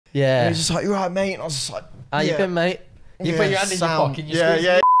Yeah. And he was just like, "You right, mate?" And I was just like, How you been, mate? You put your hand in your sound. pocket and you Yeah, squeeze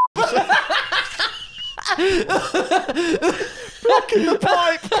yeah. Blocking the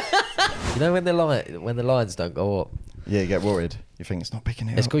pipe. You know when the lines don't go up? Yeah, you get worried. You think it's not picking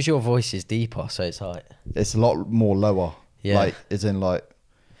it It's up. because your voice is deeper, so it's like... It's a lot more lower. Yeah. Like, as in, like,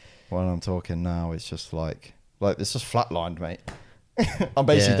 when I'm talking now, it's just like it's just flatlined, mate. I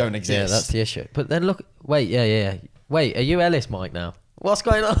basically don't exist. Yeah, that's the issue. But then look... Wait, yeah. Wait, are you Ellis Mike now? What's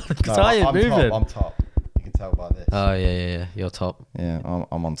going on? No, I ain't moving. I'm top. You can tell by this. Oh, yeah. You're top. Yeah,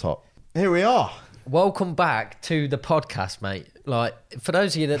 I'm on top. Here we are. Welcome back to the podcast, mate. Like, for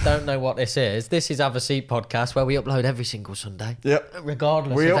those of you that don't know what this is Have a Seat podcast where we upload every single Sunday. Yep.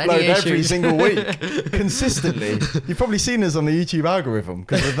 Regardless We of upload any every issues. single week, consistently. You've probably seen us on the YouTube algorithm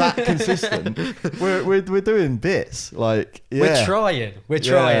because we're that consistent. We're doing bits. Like, yeah. We're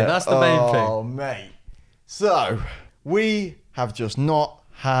trying. That's the main thing. Oh, mate. So, we have just not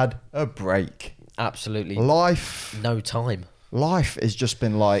had a break. Absolutely. Life No time. has just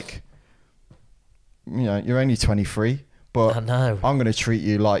been like, you know, you're only 23, but I know. I'm going to treat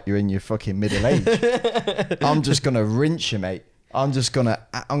you like you're in your fucking middle age. I'm just going to rinse you, mate. I'm going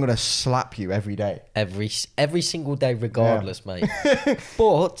to slap you every day. Every single day, regardless, mate.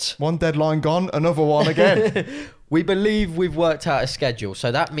 But One deadline gone, another one again. we believe we've worked out a schedule.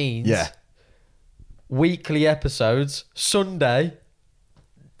 So that means weekly episodes, Sunday.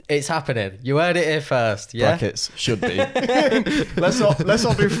 It's happening. You heard it here first. Yeah. Brackets should be. let's not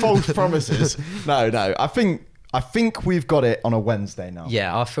do false promises. No. I think we've got it on a Wednesday now.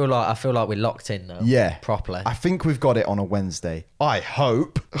 Yeah, I feel like we're locked in now. Yeah. Properly. I think we've got it on a Wednesday. I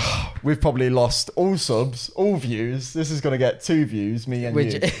hope. We've probably lost all subs, all views. This is going to get 2 views, me and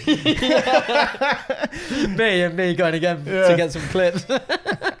you. me going again to get some clips.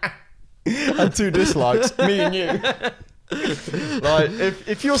 And 2 dislikes, me and you. Like,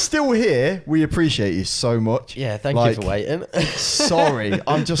 if you're still here, we appreciate you so much. Yeah, thank you for waiting. Sorry,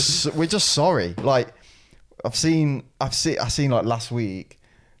 we're just sorry. Like, I seen like last week,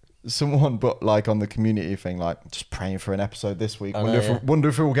 someone put like on the community thing, like, just praying for an episode this week. Wonder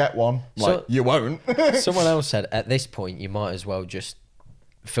if we'll get one. Like, you won't. Someone else said at this point you might as well just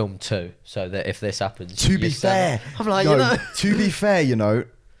film 2, so that if this happens. To be fair, I'm like, to be fair, you know,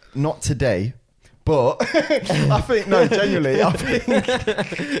 not today. But I think, no, genuinely, I think...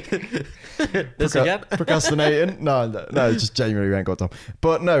 This again? Procrastinating? No, just genuinely we ain't got time.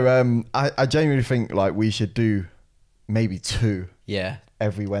 But no, I genuinely think, like, we should do maybe 2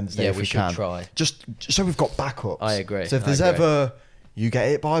 every Wednesday if we should can. Try. Just so we've got backups. I agree. So if there's ever... You get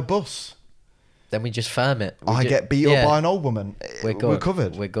hit by a bus. Then we just firm it. I get beat up by an old woman. We're good. We're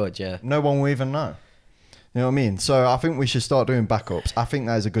covered. We're good, yeah. No one will even know. You know what I mean? So I think we should start doing backups. I think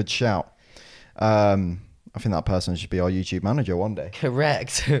that is a good shout. I think that person should be our YouTube manager one day.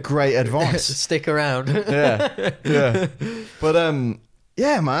 Correct. Great advice. Stick around. Yeah. But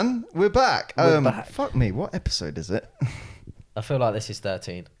yeah, man, we're back. We're back. Fuck me, what episode is it? I feel like this is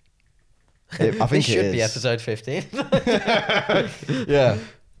 13. I think this should it be is. episode 15. Yeah,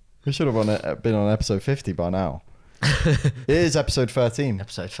 we should have been on episode 50 by now. It is episode 13.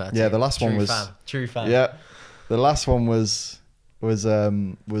 Episode 13. Yeah, the last one was True fan. Yeah, the last one was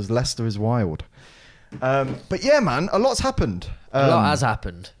Leicester is Wild. But yeah, man, a lot's happened. A lot has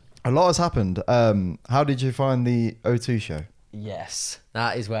happened. A lot has happened. How did you find the O2 show? Yes,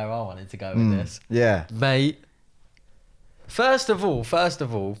 that is where I wanted to go with this. Yeah, Mate, first of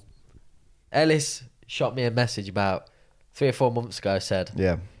all, Ellis shot me a message about 3 or 4 months ago, said,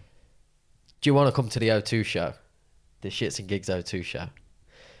 yeah. do you want to come to the O2 show? The Shits and Gigs O2 show.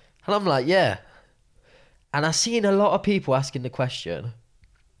 And I'm like, yeah. And I've seen a lot of people asking the question,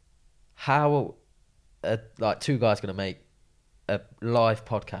 how like 2 guys going to make a live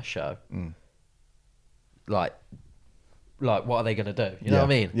podcast show? Like what are they going to do? You know what I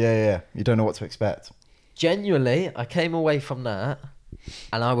mean? Yeah. You don't know what to expect. Genuinely, I came away from that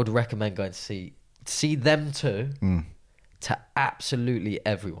and I would recommend going to see them too to absolutely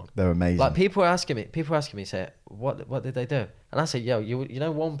everyone. They're amazing. Like people are asking me, say, what did they do? And I said, yo, you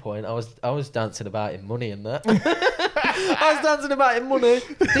know, one point I was dancing about in money and that. I was dancing about in money.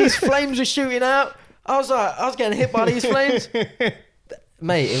 These flames were shooting out. I was getting hit by these flames.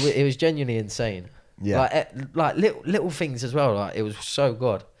 Mate, it was genuinely insane. Yeah. Like little things as well. Like it was so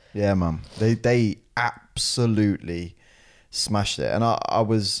good. Yeah, man. They absolutely smashed it, and I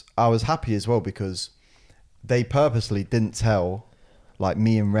was happy as well because they purposely didn't tell like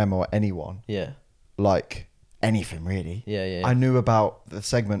me and Rem or anyone like anything really. Yeah. I knew about the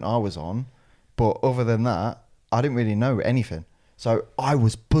segment I was on, but other than that, I didn't really know anything. So I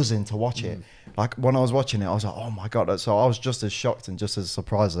was buzzing to watch it. Like when I was watching it, I was like, oh my God. So I was just as shocked and just as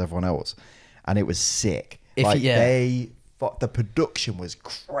surprised as everyone else. And it was sick. The production was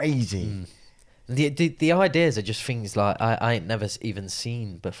crazy. The ideas are just things like I ain't never even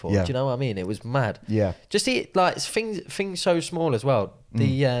seen before. Yeah. Do you know what I mean? It was mad. Yeah. Just like things so small as well.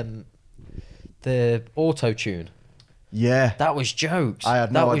 The auto tune. Yeah. That was jokes. I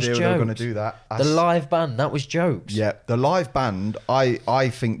had no idea they were going to do that. The live band, that was jokes. Yeah. The live band, I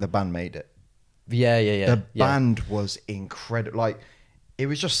think the band made it. Yeah. The band was incredible. Like, it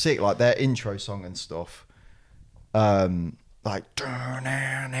was just sick. Like their intro song and stuff. Like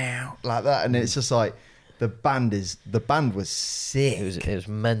that, and it's just like the band was sick. It was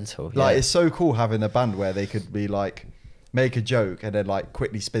mental. Like it's so cool having a band where they could be like make a joke and then like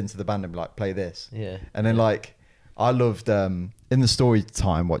quickly spin to the band and be like play this. Yeah. And then like I loved in the story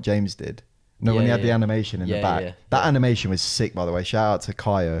time what James did. When he had the animation in the back. That animation was sick, by the way. Shout out to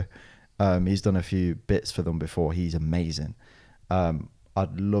Kaio. He's done a few bits for them before. He's amazing.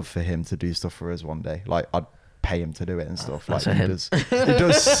 I'd love for him to do stuff for us one day. Like I'd pay him to do it and stuff. Like he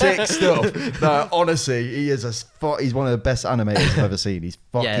does sick stuff. No, honestly, he's one of the best animators I've ever seen. He's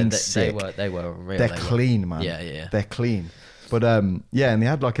fucking sick. They were real. They're clean, man. Yeah. They're clean. But and they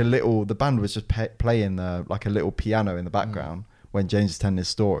had like the band was just playing like a little piano in the background when James was telling his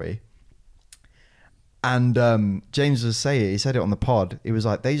story. And James was saying, he said it on the pod. It was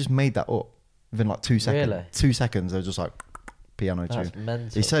like they just made that up within like 2 seconds. Really? 2 seconds. They were just like piano That's tune. mental.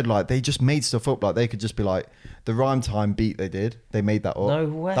 He said like they just made stuff up. Like they could just be like the rhyme time beat they made that up. No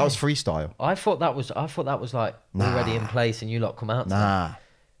way. That was freestyle. I thought that was like already in place and you lot come out to that.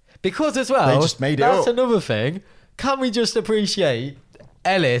 Because as well, they just made it that's up. another thing. Can we just appreciate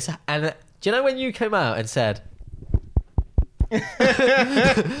Ellis? And do you know when you came out and said,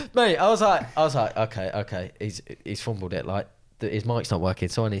 mate, I was like, okay, he's fumbled it. Like his mic's not working,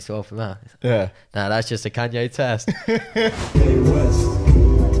 so I need to open that. Yeah. Nah, that's just a Kanye test. Kanye West.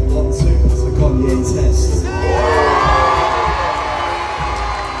 1, 2, that's a Kanye test.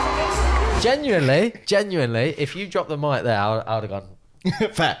 Genuinely, if you dropped the mic there, I would have gone.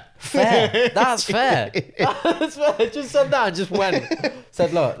 Fair. That's fair. That's fair. Just said that and just went.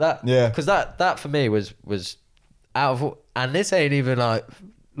 Said, look, that. Yeah. Because that for me was out of. And this ain't even like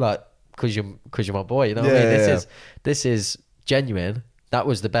because you're my boy. You know what I mean? This is genuine. That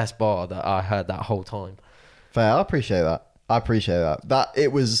was the best bar that I heard that whole time. Fair. I appreciate that. That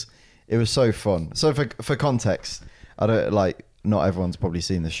it was so fun. So for context, I don't like. Not everyone's probably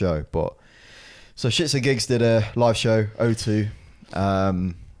seen the show, but so Shits and Gigs did a live show O2.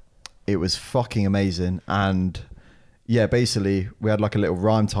 It was fucking amazing, and yeah, basically we had like a little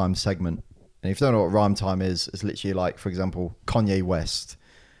rhyme time segment. And if you don't know what rhyme time is, it's literally like, for example, Kanye West,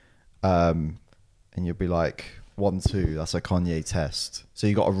 and you'll be like 1, 2. That's a Kanye test. So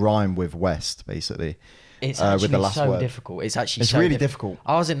you got to rhyme with West, basically. It's actually with the last so word. difficult. It's actually It's so really difficult.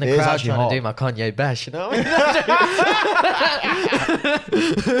 I was in the It is crowd actually trying hard. to do my Kanye bash, you know what I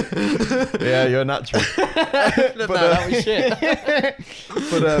mean? Yeah, you're a natural. No, that was shit.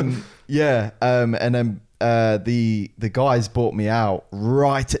 But yeah, and then the guys bought me out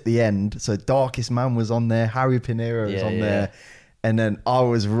right at the end. So Darkest Man was on there, Harry Pinero was on there, and then I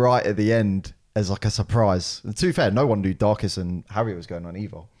was right at the end as like a surprise. And to be fair, no one knew Darkest and Harry was going on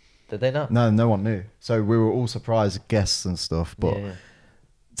either. Did they not? No one knew. So we were all surprised guests and stuff. But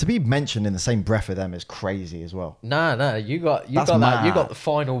to be mentioned in the same breath with them is crazy as well. No, you got That's that. mad. You got the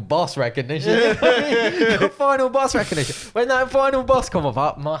final boss recognition. You got final boss recognition. When that final boss come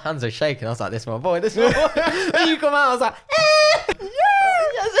up, my hands are shaking. I was like, "This is my boy. This is my boy." And you come out, I was like,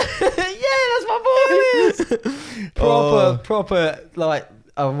 "Yeah, that's my boy." Proper. Like,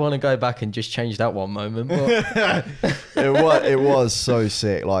 I want to go back and just change that one moment. But It was so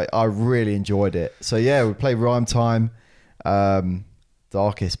sick. Like I really enjoyed it. So yeah, we played rhyme time.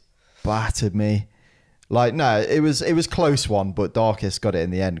 Darkest battered me. Like no, it was close one, but Darkest got it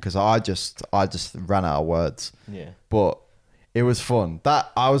in the end because I just ran out of words. yeah, But it was fun.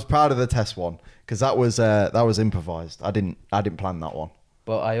 That I was proud of the test one because that was improvised. I didn't plan that one.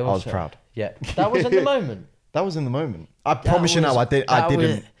 but I also was proud. Yeah, that was in the moment. That was in the moment. I promise you now, I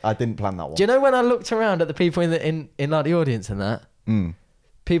didn't plan that one. Do you know when I looked around at the people in like the audience and that?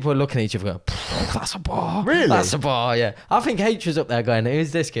 People are looking at each other going, "That's a bar." Really? That's a bar, yeah. I think H was up there going,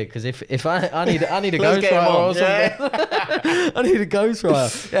 "Who's this kid?" Because if I need a Let's get him ghostwriter or on, something. I need a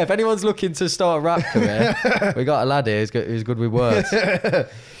ghostwriter. Yeah, if anyone's looking to start a rap career, we got a lad here who's good with words.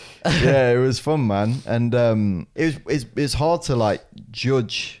 Yeah, it was fun, man. And it's hard to like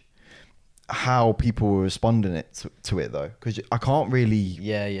judge how people were responding to it though, because I can't really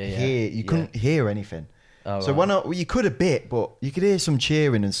hear. You couldn't hear anything. Oh, so right. you could a bit, but you could hear some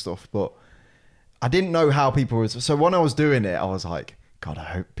cheering and stuff. But I didn't know how people was. So when I was doing it, I was like, God, I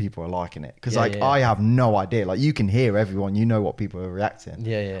hope people are liking it because Yeah, like yeah. I have no idea. Like you can hear everyone, you know what people are reacting.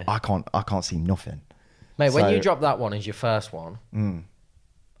 Yeah, yeah. I can't see nothing. Mate, when So- you dropped that one as your first one,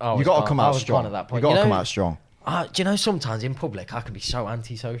 I You was got to gone- come I out was strong. gone at that You point. got to know, come out strong. Do you know sometimes in public I can be so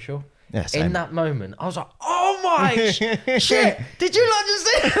antisocial? Yeah, same. In that moment, I was like, "Oh my shit! Did you not just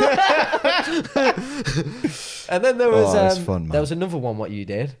see?" And then there was Oh, it's fun, man. there was another one. What you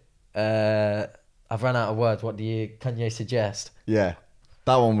did? I've run out of words. What can you suggest? Yeah,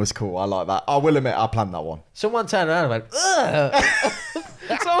 that one was cool. I like that. I will admit, I planned that one. Someone turned around and went, "Ugh."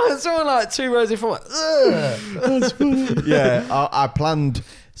 someone like 2 rows in front went, "Ugh." Yeah, I planned.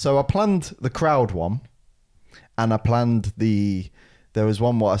 So I planned the crowd one, and I planned There was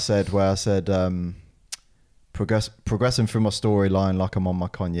one what I said where I said, progressing through my storyline like I'm on my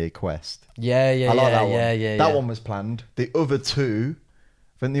Kanye quest. Yeah, yeah, I like yeah, that one. yeah. That one was planned. The other two,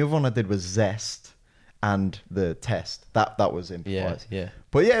 I think the other one I did was Zest and the test. That was Yeah, improvised. yeah.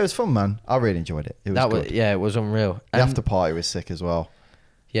 But yeah, it was fun, man. I really enjoyed it. It was That good. was it was unreal. The And- after party was sick as well.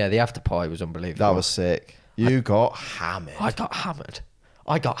 yeah, the after party was unbelievable. That was sick. You got hammered. I got hammered.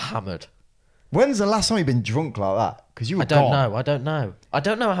 I got hammered. When's the last time you've been drunk like that? Because you were I don't gone. know. I don't know. I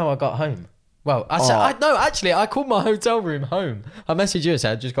don't know how I got home. Well, I said, Oh. no, actually, I called my hotel room home. I messaged you and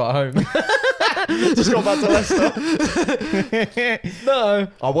said, I just got home. Just got back to Leicester. No.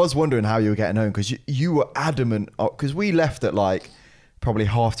 I was wondering how you were getting home because you were adamant. Because we left at like probably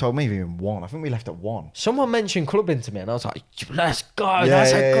 12:30, maybe even 1. I think we left at 1. Someone mentioned clubbing to me and I was like, let's go.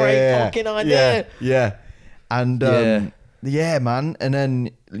 That's a great fucking idea. Yeah. And Yeah. yeah, man. And then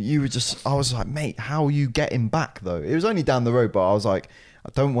you were just, I was like, mate, how are you getting back though? It was only down the road, but I was like, I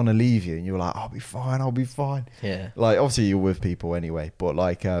don't want to leave you. And you were like, I'll be fine. Yeah. Like, obviously you're with people anyway, but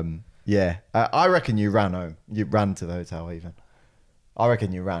like, yeah. I reckon you ran home. You ran to the hotel even. I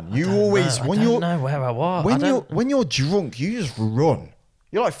reckon you ran. You always, I when don't you're, know where I was. when you're drunk, you just run.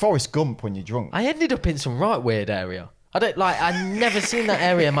 You're like Forrest Gump when you're drunk. I ended up in some right weird area. I never seen that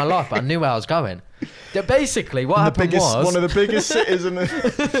area in my life, but I knew where I was going. That basically what happened was one of the biggest cities in the.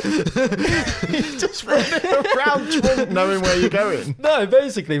 You're just running around drunk, knowing where you're going. No,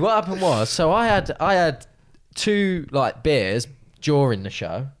 basically what happened was, so I had 2 like beers during the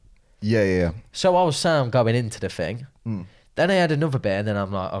show. Yeah. So I was sound going into the thing. Then I had another beer, and then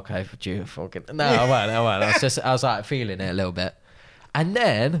I'm like, okay, for you fucking no, I won't. I was like feeling it a little bit, and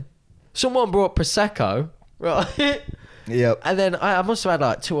then someone brought prosecco, right? Yep. And then I must have had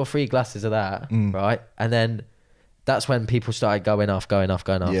like 2 or 3 glasses of that, right? And then that's when people started going off.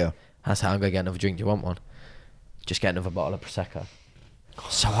 Yeah. I said, I'm going to get another drink. Do you want one? Just get another bottle of Prosecco.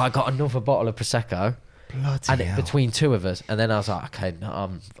 So I got another bottle of Prosecco. Bloody And hell. between 2 of us. And then I was like, okay,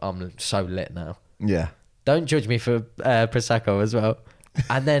 no, I'm so lit now. Yeah. Don't judge me for Prosecco as well.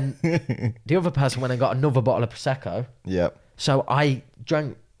 And then the other person went and got another bottle of Prosecco. Yep. So I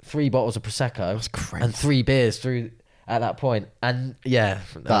drank 3 bottles of Prosecco. That's crazy. And 3 beers through at that point. And yeah.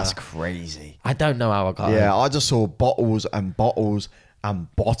 That's crazy. I don't know how I got Yeah, home. I just saw bottles and bottles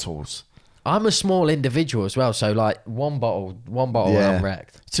and bottles. I'm a small individual as well. So like one bottle Yeah. I'm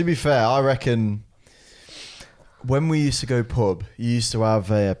wrecked. To be fair, I reckon when we used to go pub, you used to have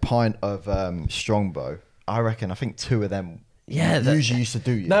a pint of Strongbow. I think 2 of them Yeah, usually used to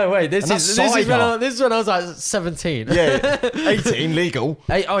do you. No, wait, this And is that's cider. when I was like 17. Yeah, 18 legal.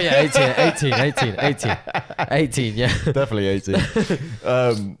 18, yeah. Definitely 18.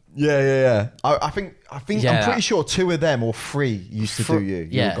 Yeah. I think Yeah. I'm pretty sure 2 of them or 3 used to do you.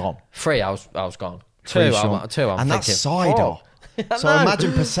 You were gone. 3, I was gone. 2, 3 I'm strong. thinking. And that's cider. Oh. So No.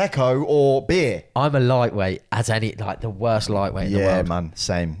 imagine Prosecco or beer. I'm a lightweight as any, like the worst lightweight in the Yeah, world. man,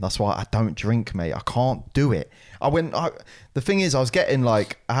 same. That's why I don't drink, mate. I can't do it. The thing is, I was getting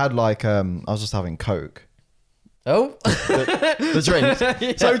like, I had like, I was just having Coke. Oh, The drink.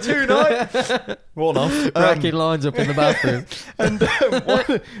 Yeah. So 2 nights. One off. racking lines up in the bathroom. And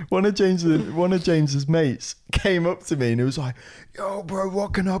one of James's mates came up to me and he was like, "Yo, bro,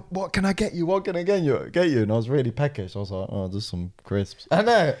 what can I get you? What can I get you?" And I was really peckish. I was like, "Oh, just some crisps." I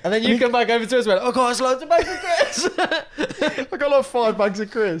know. And then you come back over to us and went, oh God, it's loads of bags of crisps. I got like 5 bags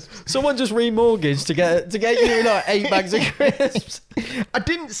of crisps. Someone just remortgaged to get you like 8 bags of crisps. I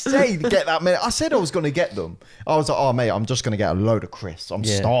didn't say to get that many. I said I was going to get them. I was like, "Oh, mate, I'm just going to get a load of crisps. I'm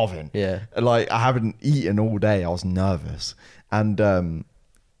Yeah. starving." Yeah. Like, I haven't eaten all day. I was nervous. And,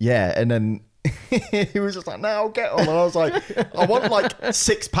 yeah. And then he was just like, "No, I'll get them." And I was like, "I want like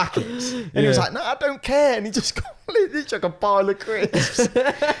 6 packets." And he was Yeah. like, "No, I don't care." And he just got literally like a pile of crisps.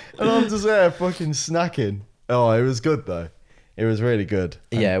 And I'm just there fucking snacking. Oh, it was good though. It was really good.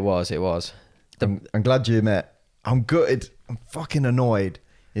 Yeah, it was. I'm glad you met. I'm gutted. I'm fucking annoyed.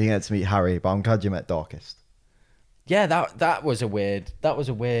 You didn't get to meet Harry, but I'm glad you met Darkest. Yeah, that was a weird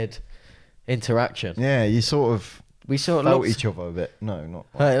interaction. Yeah, you sort of We sort of felt looked... each other a bit. No, not.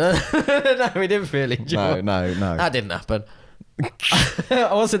 No, we didn't feel each other. No. That didn't happen.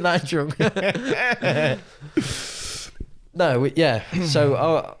 I wasn't that drunk. No, yeah.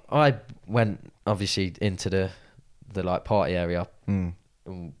 So I went obviously into the like party area and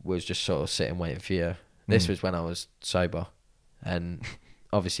was just sort of sitting waiting for you. This was when I was sober, and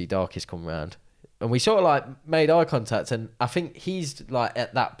obviously Darkest come round, and we sort of like made eye contact, and I think he's like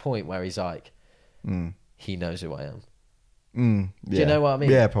at that point where he's like, he knows who I am. Yeah. Do you know what I mean?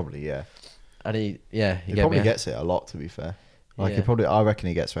 Yeah, probably. Yeah. And he He probably gets it a lot, to be fair. Like Yeah. I reckon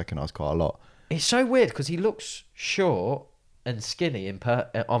he gets recognised quite a lot. It's so weird because he looks short and skinny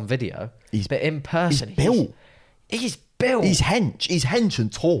on video, but in person, He's built. He's built. He's hench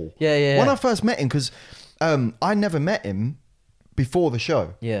and tall. Yeah. When I first met him, because I never met him before the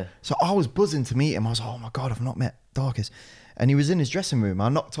show. Yeah. So I was buzzing to meet him. I was like, oh my God, I've not met Darkest. And he was in his dressing room. I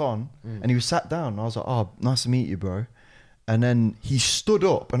knocked on and he was sat down. I was like, oh, nice to meet you, bro. And then he stood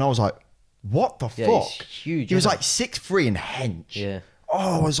up and I was like, what the Yeah, fuck? he's huge, He was isn't like 6'3" and hench. Yeah.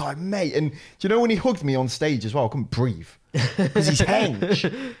 Oh, I was like, mate. And do you know when he hugged me on stage as well? I couldn't breathe because he's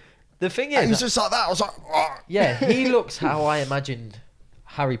hench. The thing And he was is, just like that. I was like, oh. yeah, he looks how I imagined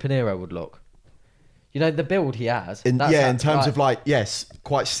Harry Pinero would look. You know, the build he has. In that's how- terms of like, yes,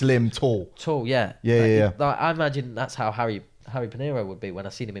 quite slim, tall. tall, yeah. Yeah. Like, I imagine that's how Harry Pinero would be when I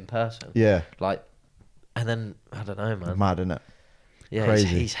seen him in person. Yeah. Like, and then I don't know, man. Mad, isn't it? Yeah, Crazy.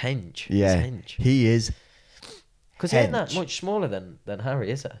 he's hench. Yeah. He's hench. He is. Because he ain't that hench. much smaller than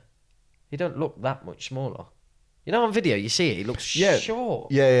Harry, is he? He don't look that much smaller. You know, on video you see it. He looks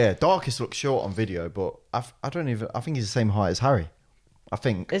short. Yeah. Darkest looks short on video, but I think he's the same height as Harry. I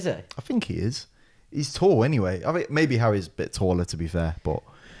think. Is he? I think he is. He's tall anyway. I mean, maybe Harry's a bit taller to be fair, but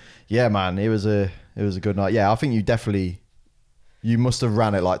yeah, man, it was a good night. Yeah, I think you must have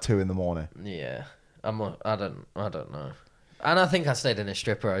ran at like 2 a.m. Yeah. I don't know. And I think I stayed in a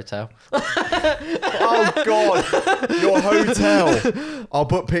stripper hotel. Oh God, your hotel. I'll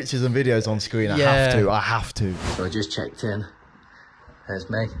put pictures and videos on screen. I have to. So I just checked in. There's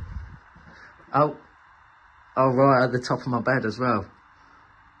me. Oh, right at the top of my bed as well.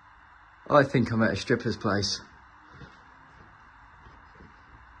 I think I'm at a stripper's place.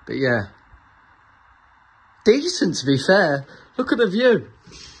 But yeah. Decent, to be fair. Look at the view.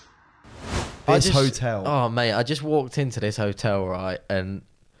 Hotel. Oh, mate, I just walked into this hotel, right, and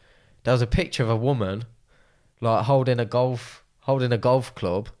there was a picture of a woman, like, holding a golf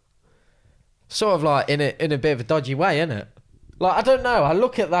club. Sort of like in a bit of a dodgy way, innit? Like, I don't know. I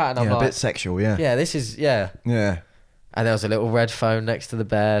look at that and I'm a like... bit sexual, yeah. Yeah, this is... Yeah. Yeah. And there was a little red phone next to the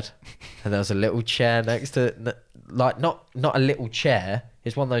bed. And there was a little chair next to... Like, not a little chair.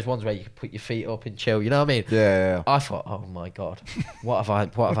 It's one of those ones where you can put your feet up and chill. You know what I mean? Yeah. I thought, oh my God, what have I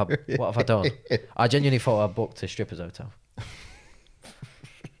done? I genuinely thought I booked a stripper's hotel.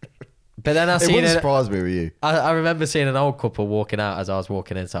 But then It wouldn't surprise me with you. I remember seeing an old couple walking out as I was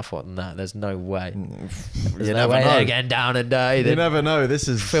walking in, so I thought, nah, there's no way. There's no never way know. they're getting down and dirty. You never know. This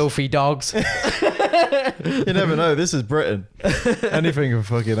is Filthy dogs. You never know. This is Britain. Anything can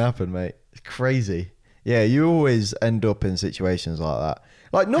fucking happen, mate. It's crazy. Yeah, you always end up in situations like that.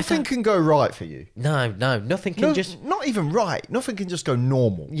 Like, nothing can go right for you. No, nothing can just... Not even right. Nothing can just go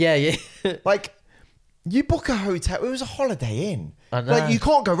normal. Yeah. Like, you book a hotel. It was a Holiday Inn. I know. Like, you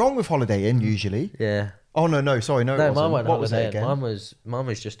can't go wrong with Holiday Inn usually. Yeah. Oh, no. Sorry, no, it No, wasn't. mine went What was it Holiday Inn. again? Mine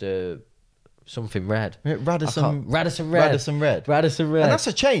was just a... Something red. Radisson Red. Radisson Red. And that's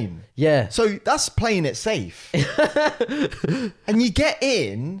a chain. Yeah. So that's playing it safe. And you get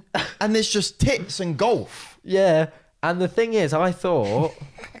in and there's just tits and golf. Yeah. And the thing is, I thought...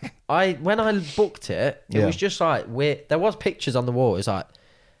 when I booked it, it Yeah. was just like... There was pictures on the wall. It's like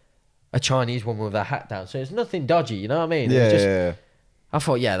a Chinese woman with her hat down. So it's nothing dodgy, you know what I mean? It was just, Yeah. I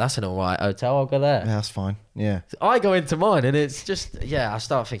thought, yeah, that's an alright hotel. I'll go there. Yeah, that's fine. Yeah. I go into mine and it's just, I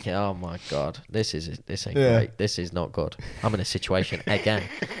start thinking, oh my God, this ain't Yeah. great. This is not good. I'm in a situation again.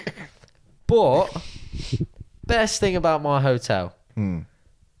 But, best thing about my hotel,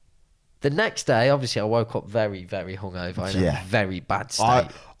 the next day, obviously I woke up very, very hungover in a very bad state.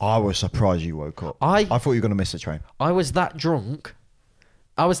 I was surprised you woke up. I thought you were going to miss the train. I was that drunk.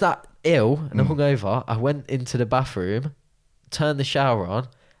 I was that ill and hungover. I went into the bathroom, turned the shower on,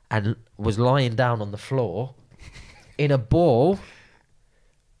 and was lying down on the floor in a ball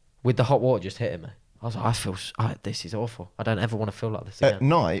with the hot water just hitting me. I was like, this is awful. I don't ever want to feel like this At again.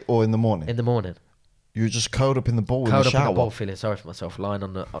 night or in the morning? In the morning. You were just curled up in the ball in Curled the up in shower. the ball, feeling sorry for myself, lying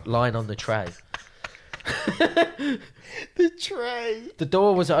on the tray. The tray. The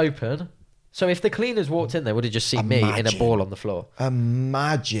door was open. So if the cleaners walked in, they would have just seen me in a Imagine. ball on the floor.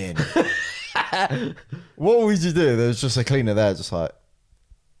 Imagine. What would you do? There was just a cleaner there, just like,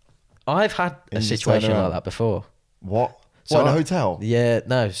 I've had a And you just situation turn like around. that before. what? So What, in a I- hotel? Yeah,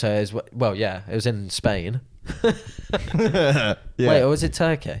 no. So it was, well, yeah, it was in Spain. Yeah. Wait, or was it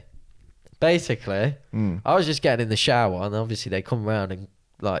Turkey? Basically, Mm. I was just getting in the shower, and obviously they come around and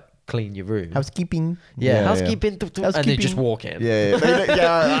like clean your room. Housekeeping. Yeah, housekeeping, and they just walk in. Yeah, yeah,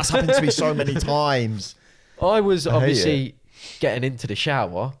 that's happened to me so many times. I was I hate obviously getting into the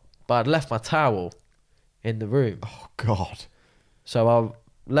shower, but I'd left my towel in the room. Oh God. So I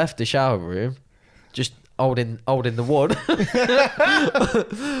left the shower room, just holding the wood.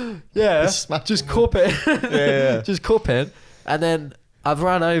 Yeah, Smack- just cupping. Yeah. Just cupping. And then I've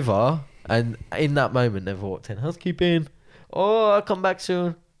ran over, and in that moment they've walked in. Housekeeping. Oh, I'll come back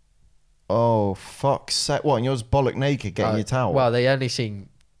soon. Oh fuck's sake! What? And you're just bollock naked getting your towel? Well, they only seen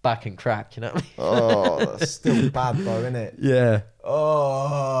back and crack, you know what I mean? Oh, that's still bad though, isn't it? Yeah.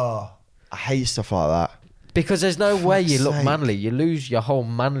 Oh, I hate stuff like that. Because there's no way you Fuck's look sake. manly. You lose your whole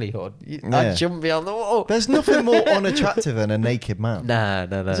manlyhood. Yeah. I shouldn't be on the wall. There's nothing more unattractive than a naked man. Nah,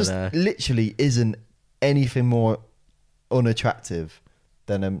 no, There just no. literally isn't anything more unattractive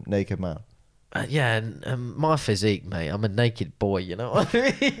than a naked man. Yeah, and my physique, mate. I'm a naked boy, you know what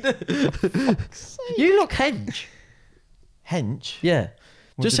I mean? You look hench. Hench? Yeah.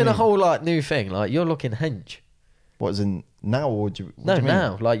 What Just do in you a mean? whole like new thing. Like you're looking hench. What is in now or do you, what No, do you mean?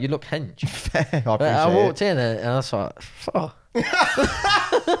 now. Like you look hench. Fair, I But appreciate I walked it. in and I was like, fuck.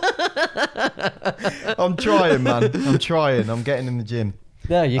 I'm trying, man. I'm trying. I'm getting in the gym.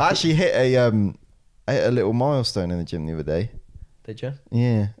 No, you I actually hit a little milestone in the gym the other day. did you?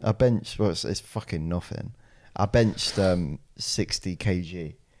 Yeah, I benched. Well, it's fucking nothing. I benched 60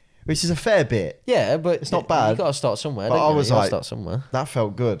 kg, which is a fair bit. Yeah, but It's not bad. You got to start somewhere. But don't I you? was You gotta like- start somewhere. That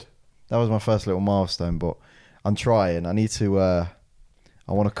felt good. That was my first little milestone, but I'm trying. I need to. I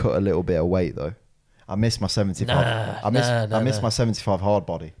want to cut a little bit of weight though. I miss my 75. Nah, I miss nah. my 75 hard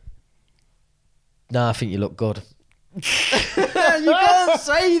body. No, I think you look good. You can't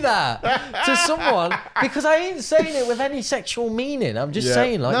say that to someone because I ain't saying it with any sexual meaning. I'm just Yeah.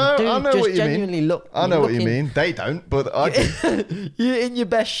 saying, like, No, you do I know just what you mean. genuinely look. I know you're what you looking- mean. They don't, but I do. You're in your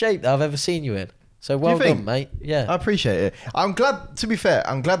best shape that I've ever seen you in. So well think? done, mate. Yeah. I appreciate it. I'm glad. To be fair,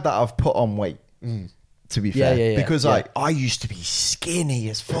 I'm glad that I've put on weight. To be Yeah, fair, yeah, yeah, because yeah. I used to be skinny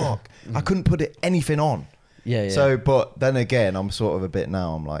as fuck. I couldn't put anything on. Yeah, yeah. So, but then again, I'm sort of a bit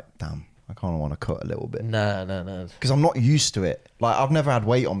now. I'm like, damn, I kind of want to cut a little bit no. because I'm not used to it. Like I've never had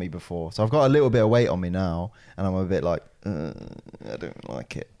weight on me before, so I've got a little bit of weight on me now, and I'm a bit like, I don't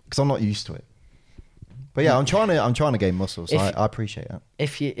like it because I'm not used to it. But yeah, I'm trying to gain muscle, so If- I appreciate that.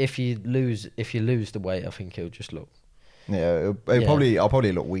 If you lose the weight, I think it'll just look. Yeah, Yeah. I'll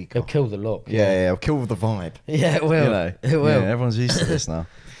probably look weaker. It'll kill the look. Yeah, it'll kill the vibe. Yeah, it will. You know, It will. Yeah, everyone's used to this now.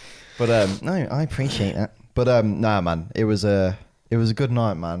 But no, I appreciate that. But nah, man, it was a good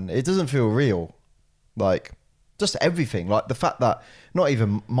night, man. It doesn't feel real, like just everything, like the fact that not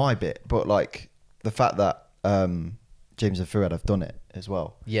even my bit, but like the fact that James and Fuad have done it as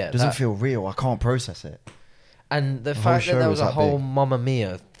well. Yeah, it doesn't that- feel real. I can't process it. And the whole fact show that there was was a that whole big. Mamma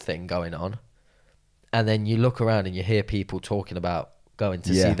Mia thing going on, and then you look around and you hear people talking about going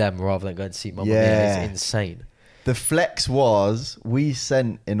to Yeah. see them rather than going to see Mamma Yeah. Mia is insane. The flex was we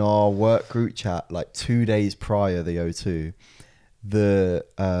sent in our work group chat like 2 days prior the O2 the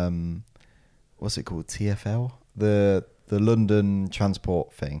what's it called, TFL, the London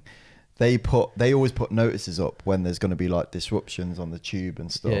transport thing. They always put notices up when there's going to be like disruptions on the tube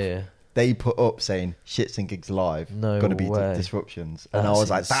and stuff. Yeah. They put up saying Shits and Gigs Live, No going to be way. disruptions, and I That's was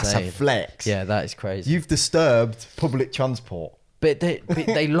like, that's a insane. flex. Yeah, that is crazy. You've disturbed public transport. But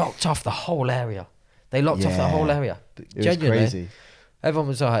they locked off the whole area. They locked off the Yeah. whole area. It was Genuinely. crazy. Everyone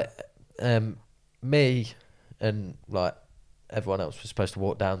was like, me and like everyone else was supposed to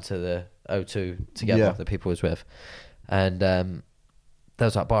walk down to the O2 together, Yeah. the people I was with. And there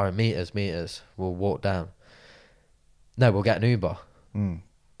was like, borrowing meters, we'll walk down. No, we'll get an Uber. Mm.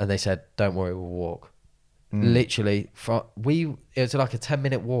 And they said, don't worry, we'll walk. Mm. Literally, it was like a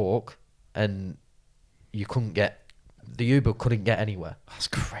 10-minute walk and you couldn't get, the Uber couldn't get anywhere. That's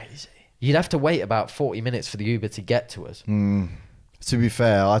crazy. You'd have to wait about 40 minutes for the Uber to get to us. To be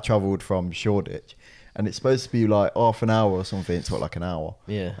fair, I travelled from Shoreditch and it's supposed to be like half an hour or something. It took like an hour.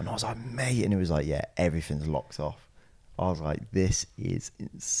 Yeah. And I was like, mate. And it was like, yeah, everything's locked off. I was like, this is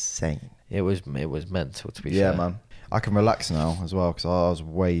insane. It was mental, to be Yeah, fair. man. I can relax now as well because I was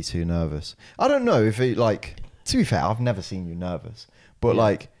way too nervous. I don't know if it like, to be fair, I've never seen you nervous. But Yeah.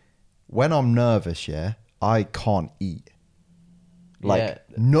 like, when I'm nervous, yeah, I can't eat. Like, Yeah.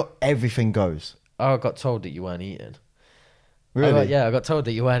 not everything goes. I got told that you weren't eating. Really? I got told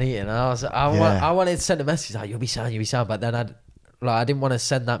that you weren't eating. And I wanted to send a message like, you'll be sound. But then I didn't want to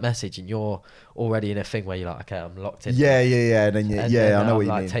send that message, and you're already in a thing where you're like, okay, I'm locked in. Yeah. And then And yeah, then I know I'm what you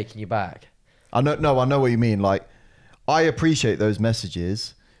like mean. taking you back. I know what you mean. Like, I appreciate those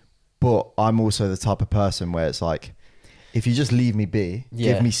messages, but I'm also the type of person where it's like, if you just leave me be,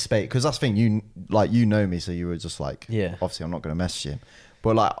 Yeah. give me space. Because that's the thing, you know me, so you were just like, Yeah. obviously I'm not going to message him.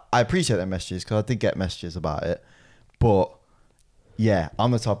 But like, I appreciate their messages because I did get messages about it. But yeah,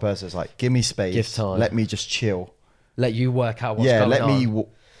 I'm the type of person that's like, give me space, Give time. let me just chill. Let you work out what's Yeah, going let on. me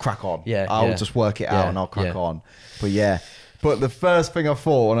crack on. Yeah, I'll yeah. just work it Yeah, out and I'll crack yeah. on. But the first thing I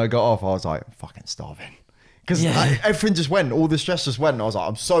thought when I got off, I was like, I'm fucking starving. Because Yeah. everything just went, all the stress just went. And I was like,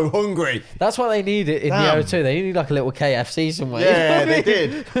 I'm so hungry. That's what they need in Damn. the O2. They need like a little KFC somewhere. Yeah, they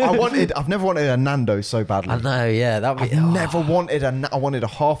did. I've never wanted a Nando's so badly. I know, yeah. That'd be, I've never wanted I wanted a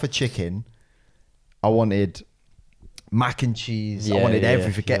half a chicken. I wanted mac and cheese. I Yeah, wanted yeah,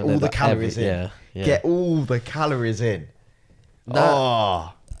 everything. yeah. Get all the calories in. yeah. Get all the calories in.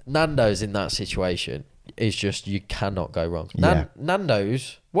 That- Nando's in that situation is just, you cannot go wrong. Yeah.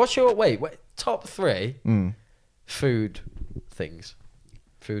 Nando's, what's your, wait, top 3 Mm. food things,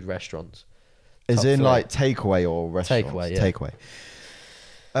 food restaurants? Is Top in 3. like takeaway or restaurants? Takeaway, yeah.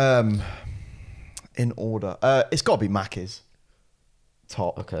 Takeaway. In order. It's got to be Macca's.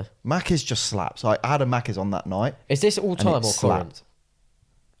 Top. Okay. Macca's just slaps. I had a Macca's on that night. Is this all and time it or slapped.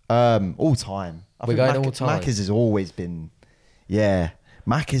 current? All time. We're going all time. Macca's has always been, yeah.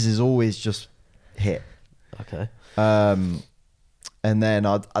 Macca's has always just hit. Okay. And then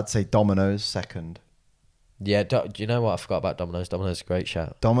I'd say Domino's second. Yeah, do you know what? I forgot about Domino's. Domino's is a great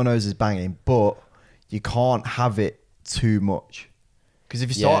shout. Domino's is banging, but you can't have it too much. Because if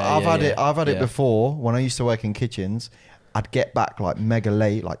you start, I've had it before when I used to work in kitchens. I'd get back like mega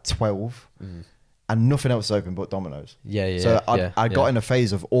late, like 12, and nothing else was open but Domino's. Yeah. So yeah, I got in a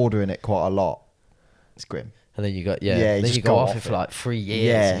phase of ordering it quite a lot. It's grim. And then you got, Yeah, then just you go go off off it for it. like 3 years.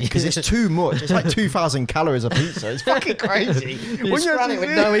 Yeah, because it's too much. It's like 2,000 calories a pizza. It's fucking crazy. You span it with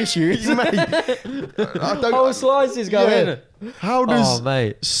no issues. Mate, I don't, Whole slices go Yeah. in. How does Oh,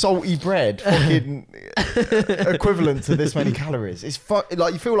 mate. salty bread fucking equivalent to this many calories? It's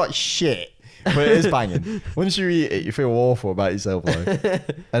like you feel like shit, but it is banging. Once you eat it, you feel awful about yourself though.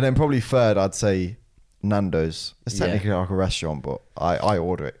 And then probably third, I'd say Nando's. It's Yeah. technically like a restaurant, but I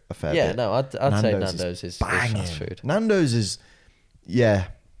order it a fair Yeah, bit. no, I'd say Nando's is fast food. Nando's is, yeah.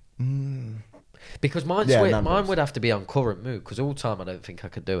 Because mine Nando's. would have to be on current mood, because all time I don't think I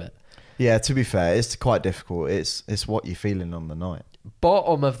could do it. Yeah, to be fair, it's quite difficult. It's what you're feeling on the night.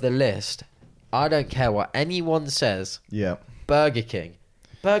 Bottom of the list, I don't care what anyone says, Yeah. Burger King.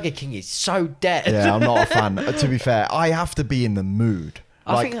 Burger King is so dead. Yeah, I'm not a fan. To be fair, I have to be in the mood.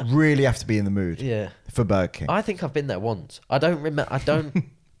 I Like, think really have to be in the mood Yeah. for Burger King. I think I've been there once. I don't remember.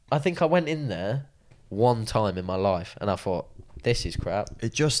 I think I went in there one time in my life, and I thought, this is crap.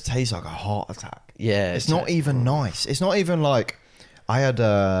 It just tastes like a heart attack. Yeah. It's not even nice. It's not even like, I had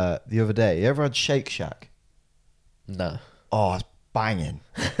the other day, you ever had Shake Shack? No. Oh, it's banging.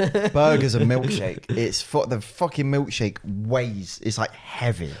 Burgers and milkshake. The fucking milkshake weighs, it's like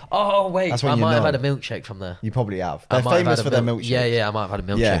heavy. Oh, wait. That's when I you might have know. had a milkshake from there. You probably have. I They're might have famous had for a their milk- milkshake. Yeah, I might have had a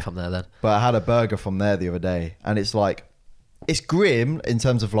milkshake Yeah. from there then. But I had a burger from there the other day, and it's like, it's grim in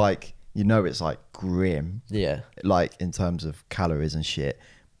terms of like, it's like grim, Yeah. like in terms of calories and shit,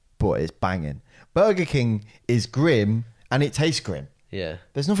 but it's banging. Burger King is grim, and it tastes grim. Yeah.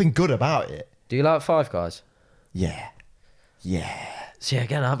 There's nothing good about it. Do you like Five Guys? Yeah. Yeah. See,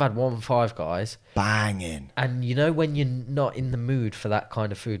 again, I've had one Five Guys, Banging. and you know when you're not in the mood for that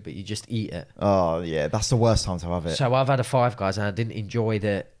kind of food, but you just eat it. Oh, yeah. That's the worst time to have it. So I've had a Five Guys, and I didn't enjoy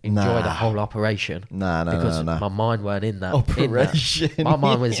the Nah. whole operation. No, because no. my mind weren't in that Operation. In that.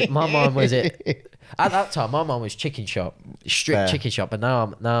 My mind was it. At that time, my mind was chicken shop, strict Fair. chicken shop, and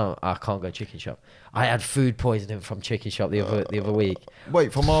now I can't go chicken shop. I had food poising from chicken shop the other week.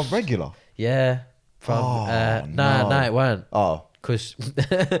 Wait, from our regular? Yeah, from Oh, no, no. it weren't. Oh. Because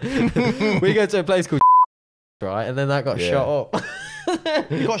we go to a place called right, and then that got Yeah. shot up.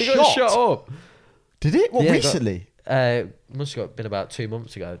 You got It shot? got shot up. Did it? What, Yeah, it got- recently? Must have been about 2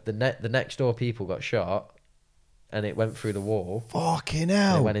 months ago. The next door people got shot, and it went through the wall. Fucking And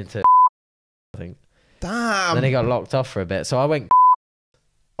hell. it went into I think. Damn. And then he got locked off for a bit. So I went.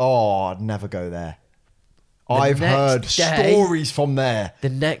 Oh, I'd never go there. The I've next heard day- stories from there. The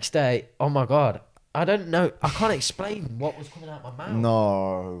next day, oh my god, I don't know. I can't explain what was coming out of my mouth.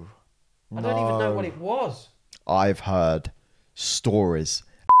 No. I don't even know what it was. I've heard stories.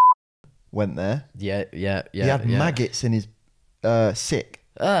 went there. Yeah. He had maggots in his sick.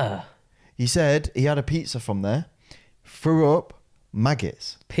 He said he had a pizza from there, threw up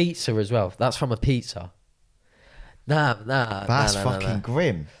maggots. Pizza as well. That's from a pizza. Nah. That's fucking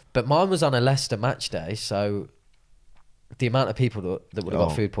grim. But mine was on a Leicester match day, so the amount of people that would have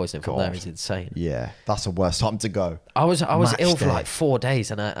got food poisoning from there God. is insane. Yeah, that's the worst time to go. I was Match ill for day. like 4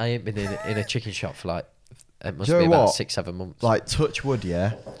 days, and I ain't been in a chicken shop for like, it must Do you be know about what? 6-7 months. Like touch wood,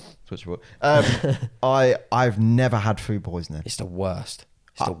 yeah. Touch wood. I've never had food poisoning. It's the worst.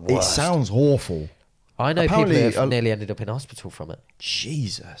 It's the It worst. sounds awful. I know apparently, people who have nearly ended up in hospital from it.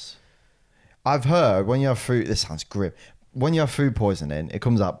 Jesus. I've heard when you have food, this sounds grim. When you have food poisoning, it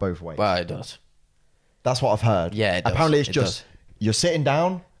comes out both ways. Well, it does. That's what I've heard. Yeah, it does. Apparently, it's It just does. you're sitting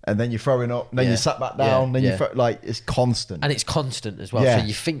down and then you're throwing up, and then Yeah. you sat back down, Yeah, then yeah. you like it's constant. And it's constant as well. Yeah. So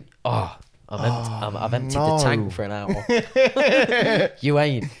you think, I've emptied no. the tank for an hour. You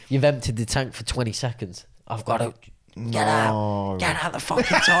ain't. You've emptied the tank for 20 seconds. I've got to get out. Get out the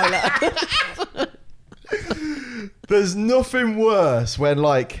fucking toilet. There's nothing worse when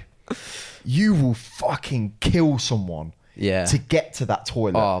like you will fucking kill someone Yeah. to get to that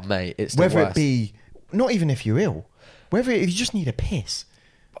toilet. Oh, mate, it's the whether worst. it be not even if you're ill, whether if you just need a piss.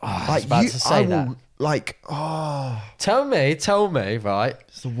 I was about to say that. Tell Tell me, right?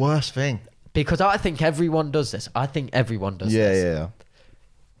 it's the worst thing. Because I think everyone does this. I think everyone does this. Yeah.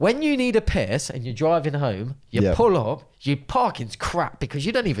 When you need a piss and you're driving home, you Yeah. pull up, your parking's crap because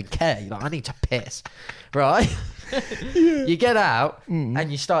you don't even care. You're like, I need to piss, right? You get out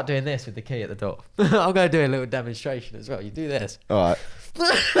and you start doing this with the key at the door. I'm going to do a little demonstration as well. You do this. All right.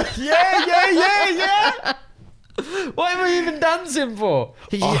 yeah. What am I even dancing for?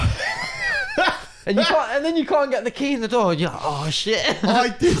 And you can't, and then you can't get the key in the door. And you're like, oh shit! I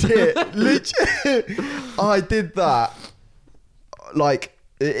did it. Literally, I did that. Like,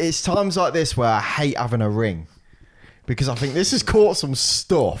 it's times like this where I hate having a ring. Because I think this has caught some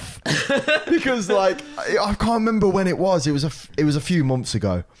stuff. Because like I can't remember when it was. It was a few months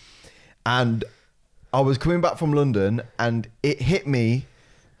ago, and I was coming back from London, and it hit me.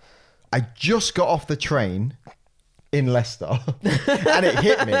 I just got off the train in Leicester, and it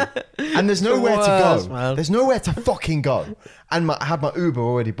hit me. And there's nowhere to worst, go. man. There's nowhere to fucking go. And I had my Uber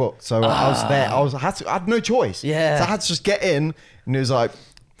already booked, so I was there. I had no choice. Yeah. So I had to just get in, and it was like,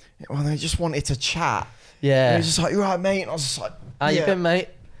 well, they just wanted to chat. Yeah. And he was just like, you right, mate? And I was just like, How you been, mate?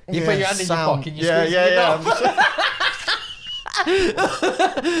 You put your hand in your sound. pocket and you're squeezing your I'm knob.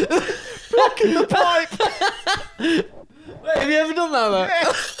 just blocking the pipe. Wait, have you ever done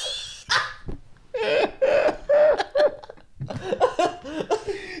that,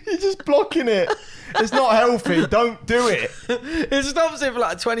 You're just blocking it. It's not healthy. Don't do it. It stops it for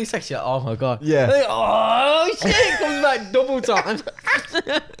like 20 seconds. You're like, oh my god. Yeah. Like, oh shit! It comes back double time.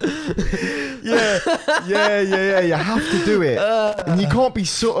 Yeah. You have to do it, and you can't be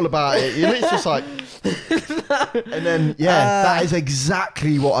subtle about it. You're literally just like, and then that is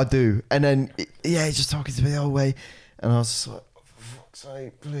exactly what I do. And then he's just talking to me the whole way, and I was just like, oh, for fuck's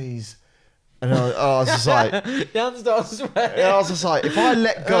sake, please. And I was just like, Your hand starts sweating. I was just like, if I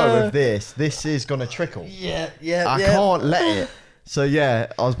let go of this is gonna trickle. Yeah. I can't let it. So I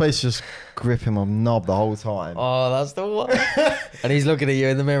was basically just gripping my knob the whole time. Oh, that's the one. And he's looking at you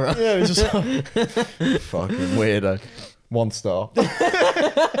in the mirror. Yeah, it was just like, fucking weirdo. 1 star.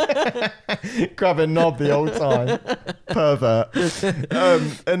 Grabbing knob the whole time. Pervert.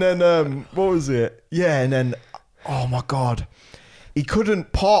 And then, what was it? Yeah, and then, oh my God. He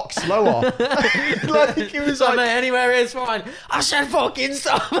couldn't park slower. Like, he was So, like, mate, anywhere is fine. I said fucking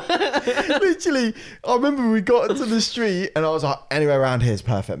stop. literally, I remember we got into the street and I was like, anywhere around here is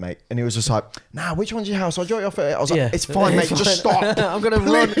perfect, mate. And he was just like, nah, which one's your house? I'll drop you off at it. I was like, it's fine, mate, just stop. I'm going to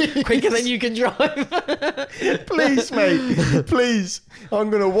run Please. quicker than you can drive. Please, mate, please. I'm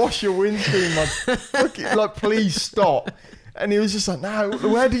going to wash your windscreen, man. Like, please stop. And he was just like, no,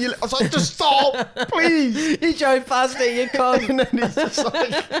 where do you... I was like, just stop, please. You drove past it, you can't. And then he's just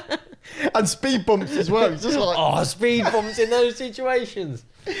like... And speed bumps as well. He's just like... Oh, speed bumps in those situations.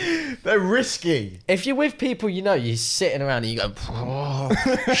 They're risky. If you're with people you know, you're sitting around and you go, oh,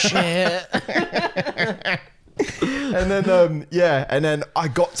 shit. And then, and then I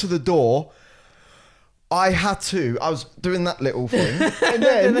got to the door. I was doing that little thing. And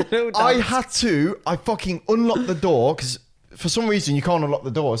then I fucking unlocked the door because for some reason you can't unlock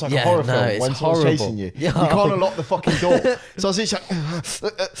the door. It's like a horror film it's when someone's horrible. chasing you. Yeah. You can't unlock the fucking door. So I was just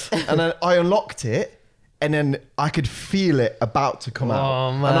like, and then I unlocked it. And then I could feel it about to come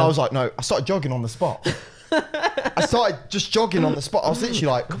out. man. And I was like, no, I started jogging on the spot. I started just jogging on the spot. I was literally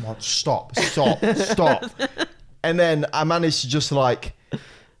like, come on, stop. And then I managed to just like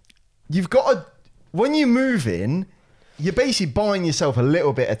you've got to, when you move in, you're basically buying yourself a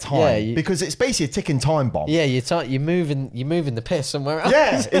little bit of time because it's basically a ticking time bomb. Yeah, you're moving the piss somewhere else.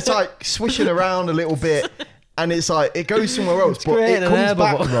 Yeah, it's like swishing around a little bit, and it's like it goes somewhere else, but it comes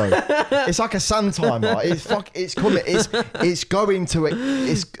back, bro. It's like a sand timer. It's coming. It's going to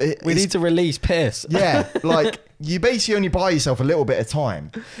it. We need to release piss. Yeah, like you basically only buy yourself a little bit of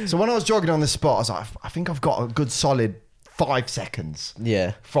time. So when I was jogging on the spot, I was like, I think I've got a good solid 5 seconds.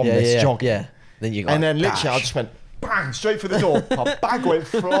 Yeah, from this jogging. Yeah, then you got. And then literally, I just went bang straight for the door. My bag went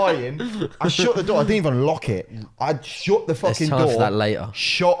flying. I shut the door. I didn't even lock it. I shut the fucking There's time door. for that later.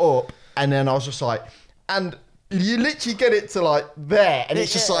 Shut up, and then I was just like, and you literally get it to like there, and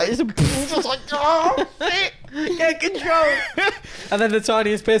it's just like, it's just like, oh shit, get control. And then the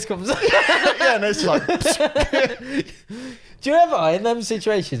tiniest piss comes up. Yeah, and it's like. Do you ever, in them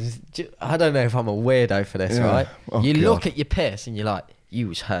situations, I don't know if I'm a weirdo for this, right? Oh, you God. look at your piss and you're like, you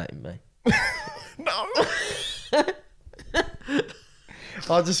was hurting me. No.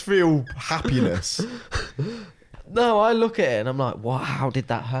 I just feel happiness. No, I look at it and I'm like, wow, how did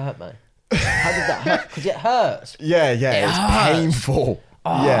that hurt me? How did that hurt? Because it hurts. Yeah, It it's hurts. painful.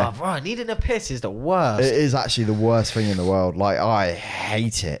 Oh, Yeah, bro, needing a piss is the worst. it is actually the worst thing in the world. Like, I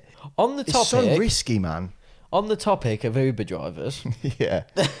hate it. On the It's topic, so risky, man. on the topic of Uber drivers, Yeah.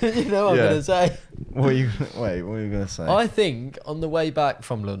 you know what I'm Yeah. going to say? What are you gonna say? I think on the way back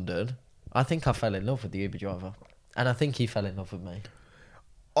from London, I think I fell in love with the Uber driver. And I think he fell in love with me.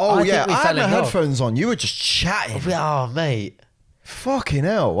 Oh I yeah, think we I fell had my in love. headphones on. You were just chatting. Oh, mate. Fucking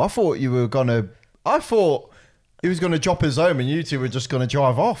hell! I thought he was gonna drop us home, and you two were just gonna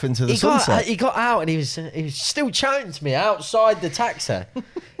drive off into the sunset. He got out and he was still chatting to me outside the taxi.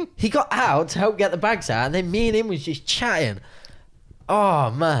 He got out to help get the bags out, and then me and him was just chatting.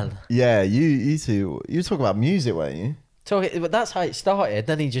 Oh man, Yeah, you two. You were talking about music, weren't you? but that's how it started.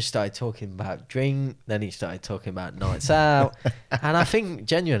 Then he just started talking about drink. Then he started talking about nights out, and I think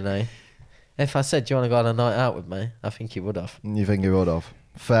genuinely, if I said, "Do you want to go on a night out with me?" I think he would have. You think you would have?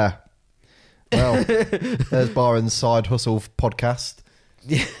 Fair. Well, there's Byron's Side Hustle podcast.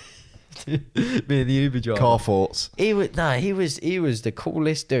 Me and the Uber driver. Car thoughts. He was the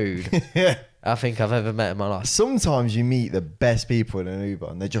coolest dude Yeah. I think I've ever met in my life. Sometimes you meet the best people in an Uber,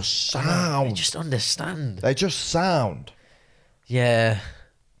 and they just I sound. just understand. They just sound. Yeah.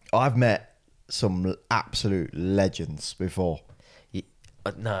 I've met some absolute legends before.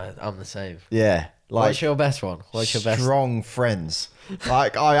 No, I'm the same. Yeah. Like, What's your best one? What's your best? strong friends.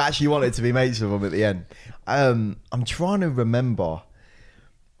 Like, I actually wanted to be mates with them at the end. I'm trying to remember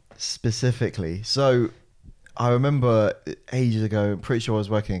specifically. So I remember ages ago, I'm pretty sure I was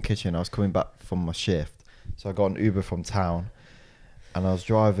working in the kitchen. I was coming back from my shift. So I got an Uber from town, and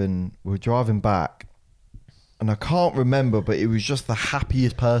we were driving back, and I can't remember, but it was just the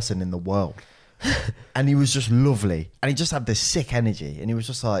happiest person in the world. And he was just lovely. And he just had this sick energy. And he was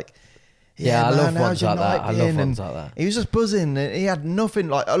just like, Yeah, I man, love how's ones your like that. night I love been?" ones And like that. He was just buzzing. And he had nothing.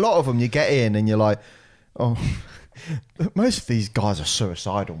 Like, a lot of them, you get in and you're like, oh, most of these guys are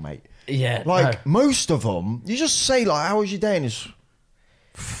suicidal, mate. Yeah. Like, most of them, you just say, like, how was your day? And it's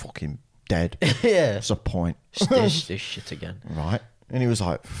fucking dead. no. Yeah. What's the point? This shit again. Right? And he was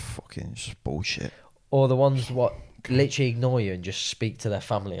like, fucking, it's just bullshit. Or the ones what literally ignore you and just speak to their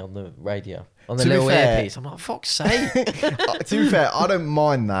family on the radio. On the To be little fair- earpiece. I'm like, fuck's sake. To be fair, I don't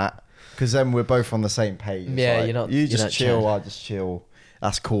mind that because then we're both on the same page. It's Yeah, like, you're not- You you're just not chill, chill. I just chill.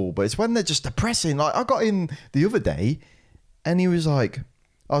 That's cool. But it's when they're just depressing. Like, I got in the other day and he was like,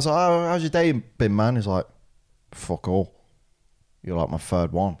 I was like, oh, how's your day been, man? He's like, fuck all. You're like my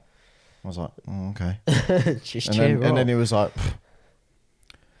third one. I was like, oh, okay. just And cheer then up. he was like, "Pff,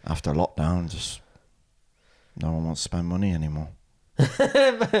 after lockdown, just no one wants to spend money anymore.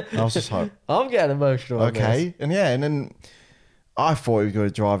 I was just like, I'm getting emotional. on this. okay. And yeah, and then I thought he was going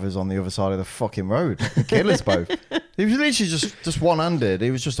to drive us on the other side of the fucking road and kill us both. He was literally just one-handed.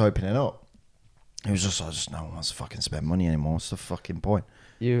 He was just opening up. He was just like, no one wants to fucking spend money anymore. What's the fucking point?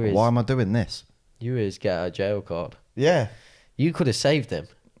 Why am I doing this? You is get out of jail card. Yeah. You could have saved him.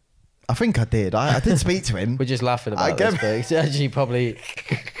 I think I did. I did speak to him. We're just laughing I about this, get- but it's actually probably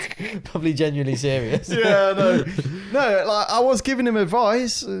genuinely serious. Yeah, no, like I was giving him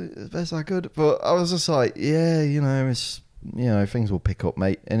advice as best I could, but I was just like, yeah, it's things will pick up,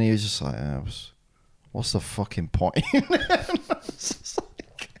 mate. And he was just like, what's the fucking point? I was just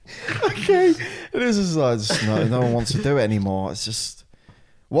like, okay, and it was just like, no one wants to do it anymore. It's just,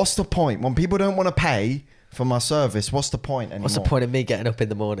 what's the point when people don't want to pay for my service? What's the point anymore? What's the point of me getting up in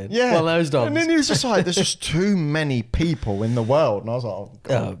the morning? Yeah, One of those dogs. And then he was just like, there's just too many people in the world, and I was like, oh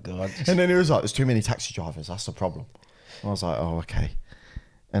god. Oh, God. And then he was like, there's too many taxi drivers. That's the problem. And I was like, oh, okay.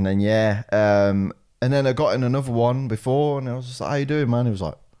 And then and then I got in another one before, and I was just like, "How you doing, man?" He was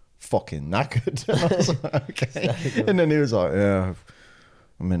like, "Fucking knackered." And I was like, "Okay." And then he was like, "Yeah,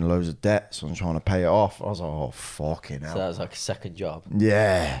 I'm in loads of debt, so I'm trying to pay it off." I was like, "Oh, fucking hell." So that was like a second job.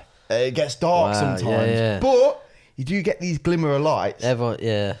 Yeah, it gets dark Wow, sometimes, yeah. but you do get these glimmer of lights Everyone,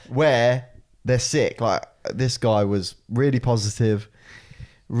 yeah. where they're sick. Like this guy was really positive,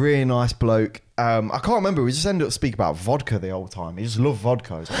 really nice bloke. I can't remember. We just ended up speaking about vodka the whole time. He just loved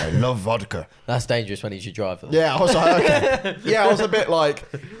vodka. I was like, I love vodka. That's dangerous when he's your driver. Yeah, I was like, okay. Yeah, I was a bit like,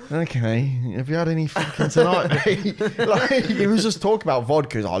 okay, have you had any fucking tonight, mate? Like, he was just talking about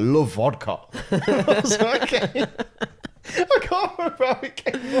vodka. He's like, I love vodka. I was like, okay. I can't remember how it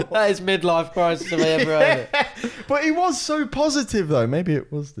came up. That is midlife crisis if I ever heard it. But he was so positive, though. Maybe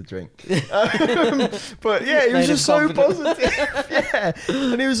it was the drink. But yeah, he was Made him just so confident. positive. Yeah.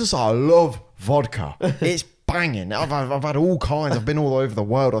 And he was just like, I love vodka. It's banging. I've had all kinds. I've been all over the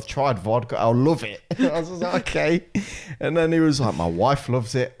world. I've tried vodka. I love it. I was just like, okay. And then he was like, my wife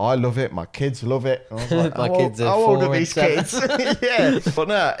loves it. I love it. My kids love it. And I was like, My how kids old, are how old 4 are and these 7. kids? Yeah. But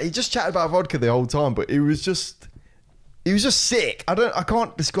no, he just chatted about vodka the whole time. But he was just sick. I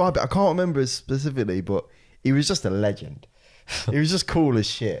can't describe it. I can't remember it specifically, but he was just a legend. He was just cool as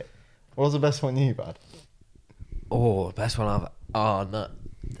shit. What was the best one you've had? Oh, best one I've... Oh, no.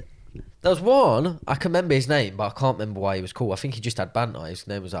 There was one, I can remember his name, but I can't remember why he was cool. I think he just had banter. His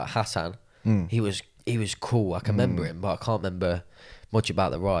name was like Hassan. He was cool. I can remember him, but I can't remember much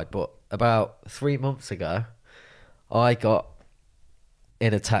about the ride. But about 3 months ago, I got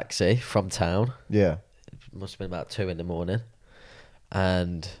in a taxi from town. Yeah. It must have been about 2 a.m.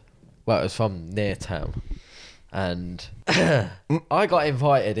 And, well, it was from near town. And I got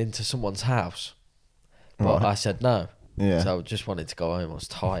invited into someone's house. But Right. I said no. Yeah. So I just wanted to go home. I was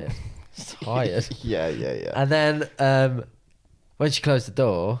tired. Yeah. And then when she closed the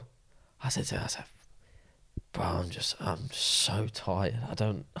door, I said to her, bro, I'm just so tired. I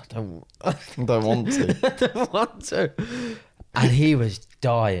don't Don't want to. I don't want to. And he was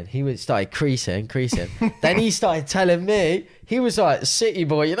dying. Started creasing. Then he started telling me, he was like city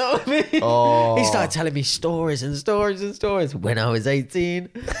boy, you know what I mean? Oh. He started telling me stories. When I was 18,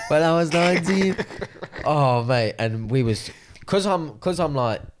 when I was 19. Oh, mate. And we was, cause I'm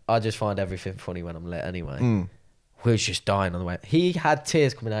like, I just find everything funny when I'm lit anyway. We was just dying on the way. He had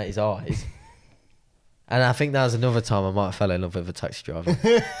tears coming out his eyes. And I think that was another time I might have fell in love with a taxi driver.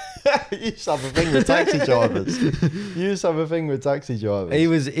 You used to have a thing with taxi drivers.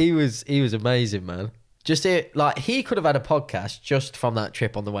 He was amazing, man. Just it, like he could have had a podcast just from that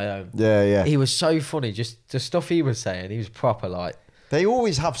trip on the way home. Yeah. He was so funny. Just the stuff he was saying, he was proper like. They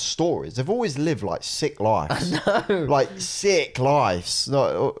always have stories. They've always lived like sick lives. No. Like sick lives.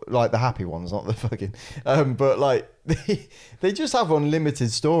 Not like the happy ones, not the fucking but like they just have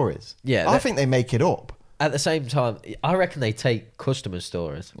unlimited stories. Yeah. I think they make it up. At the same time, I reckon they take customer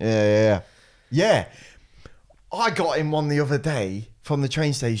stories. Yeah. I got in one the other day from the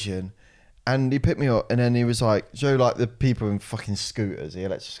train station, and he picked me up, and then he was like, "Joe, like the people in fucking scooters, the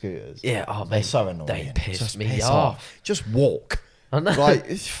electric scooters. Yeah, oh they're mate, so annoying. they piss Just me piss off. Just walk. I know. Like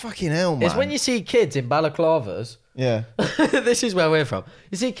it's fucking hell, man. It's when you see kids in balaclavas. Yeah. This is where we're from.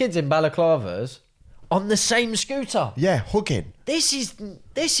 You see kids in balaclavas on the same scooter. Yeah, hugging. This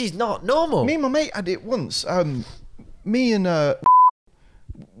is not normal. Me and my mate had it once. Me and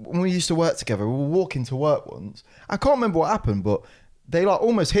when we used to work together, we were walking to work once. I can't remember what happened, but they like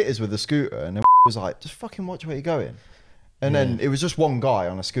almost hit us with a scooter, and then was like, "Just fucking watch where you're going." And then it was just one guy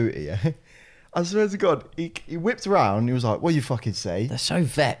on a scooter. Yeah, I swear to God, he whipped around. And he was like, "What you fucking say?" They're so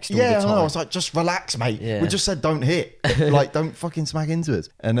vexed all Yeah, the I time. know. I was like, "Just relax, mate. Yeah. We just said don't hit. Like, don't fucking smack into us."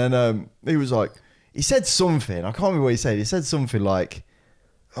 And then he was like, he said something. I can't remember what he said. He said something like,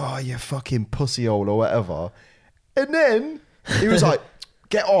 "Oh, you fucking pussy hole," or whatever. And then he was like,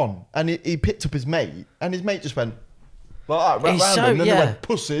 "Get on." And he picked up his mate, and his mate just went like that, He's round so- him. And then yeah. they went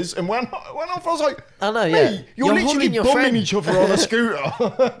pussies and went off. I was like, I know, "Mate, yeah. you're You're literally hugging your bumming friend." each other on a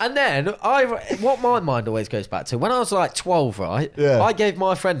scooter." And then what my mind always goes back to, when I was like 12, right? Yeah. I gave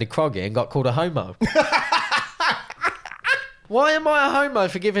my friend a croggy and got called a homo. Why am I a homo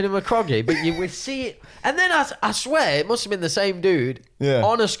for giving him a croggy? But you would see it. And then I swear it must have been the same dude Yeah.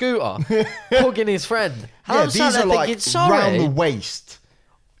 on a scooter hugging his friend. And Yeah, I'm sat these there are like thinking, sorry. round the waist.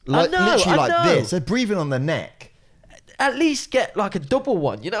 Like, know, literally I like know. this. They're breathing on their neck. At least get like a double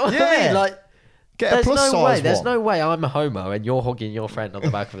one. You know what I Yeah. mean? Like, Get a there's plus no size way. There's one. no way I'm a homo and you're hugging your friend on the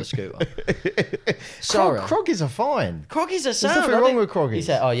back of a scooter. Sorry. Croggies are fine. Croggies are sound. nothing I wrong think- with croggies. He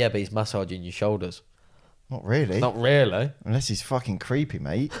said, "Oh yeah, but he's massaging your shoulders." Not really. Not really. Unless he's fucking creepy,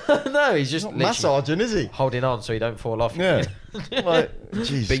 mate. No, he's just Not literally massaging, is he? holding on so you don't fall off. Yeah. Like,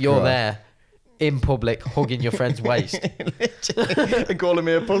 Jesus But you're Christ. there in public hugging your friend's waist. And calling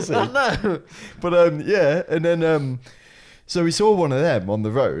me a pussy. Oh, no. But yeah, and then so we saw one of them on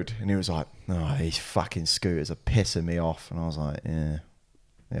the road, and he was like, "Oh, these fucking scooters are pissing me off," and I was like, "Yeah,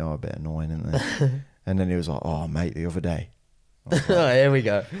 they are a bit annoying, aren't they?" And then he was like, "Oh, mate, the other day," Oh, here we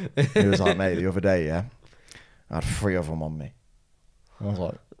go. he was like, "Mate, the other day, yeah, I had 3 of them on me." I was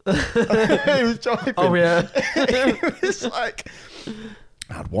like, he was driving. Oh, yeah. It was like,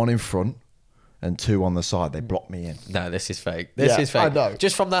 I had 1 in front and 2 on the side. They blocked me in. No, this is fake. This Yeah, is fake. I know.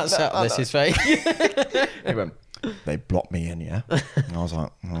 Just from that set, I this know. is fake. He went, "They blocked me in, yeah." And I was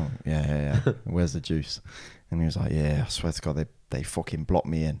like, "Oh, yeah. Where's the juice?" And he was like, "Yeah, I swear to God, they fucking blocked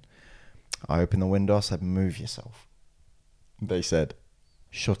me in." I opened the window, I said, "Move yourself." They said,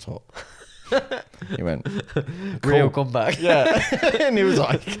 "Shut up." He went, Real "Cool." comeback. Yeah. And he was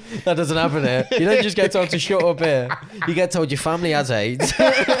like, That doesn't happen here. You don't just get told to shut up here. You get told your family has AIDS.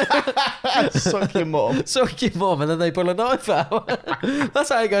 "Suck your mum." Suck your mum, and then they pull a knife out. That's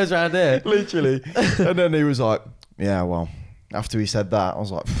how it goes around here. Literally. And then he was like, "Yeah, well," after he said that, I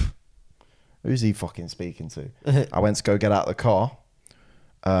was like, "Who's he fucking speaking to?" I went to go get out of the car,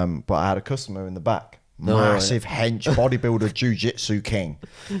 but I had a customer in the back. No. Massive hench bodybuilder jiu-jitsu king.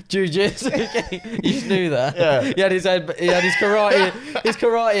 Jiu-jitsu. You just knew that. Yeah. He had his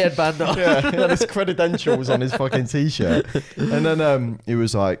karate headband on. Yeah, he had his credentials on his fucking t-shirt. And then he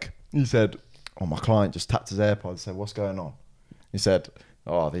was like, he said, "Oh, my client just tapped his AirPods." I said, "What's going on?" He said,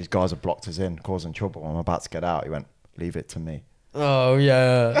 "Oh, these guys have blocked us in, causing trouble. I'm about to get out." He went, "Leave it to me." Oh,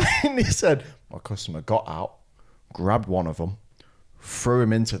 yeah. And he said, "My customer got out, grabbed one of them, threw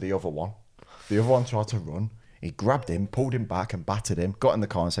him into the other one. The other one tried to run. He grabbed him, pulled him back and battered him, got in the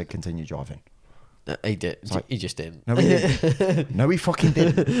car and said, 'Continue driving.'" He did. like- He just didn't. No, he didn't. No, he fucking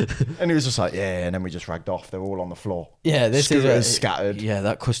didn't. And he was just like, "Yeah," and then we just ragged off. They were all on the floor. Yeah, this Scooters is scattered. Yeah,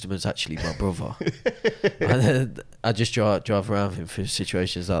 that customer's actually my brother. I just drive around him for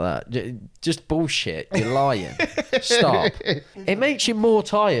situations like that. Just bullshit. You're lying. Stop. It makes you more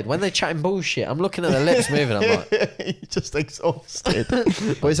tired when they're chatting bullshit. I'm looking at their lips moving. I'm like, You're just exhausted.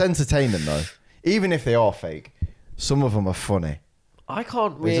 But it's entertaining though. Even if they are fake, some of them are funny. I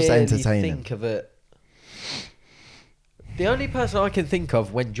can't It's really just entertaining. think of it. The only person I can think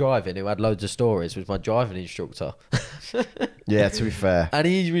of when driving who had loads of stories was my driving instructor. Yeah, to be fair. And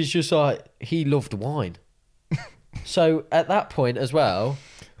he was just like, he loved wine. So at that point as well,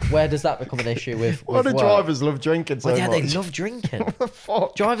 where does that become an issue with Why do work? drivers love drinking so Well, yeah, much? they love drinking. What the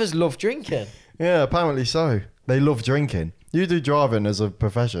fuck? Drivers love drinking. Yeah, apparently so. They love drinking. You do driving as a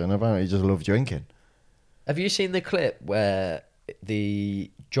profession, apparently you just love drinking. Have you seen the clip where the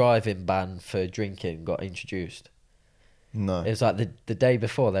driving ban for drinking got introduced? No. It was like the day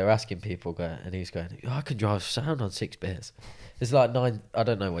before they were asking people, and he was going, I can drive sound on 6 beers. It's like 9, I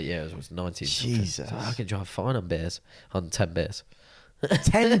don't know what year it was, 19. Jesus. So I can drive fine on beers, on 10 beers.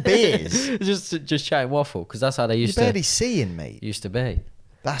 10 beers? just chatting waffle, because that's how they You're used barely seeing, mate. to be.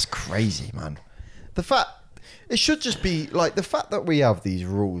 That's crazy, man. The fact, it should just be, like, the fact that we have these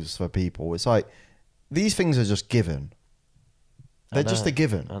rules for people, it's like, these things are just given. They're just know, a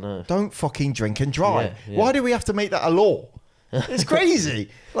given. I know. Don't fucking drink and drive. Yeah, yeah. Why do we have to make that a law? It's crazy.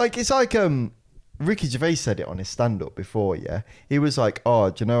 Like, it's like Ricky Gervais said it on his stand-up before, yeah? He was like, "Oh,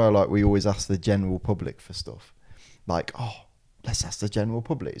 do you know how, like, we always ask the general public for stuff? Like, oh, let's ask the general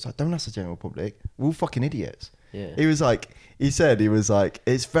public." It's like, don't ask the general public. We're all fucking idiots. Yeah. He was like, it's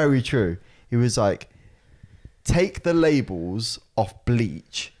very true. He was like, take the labels off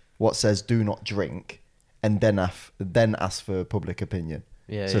bleach, what says do not drink, and then ask for public opinion.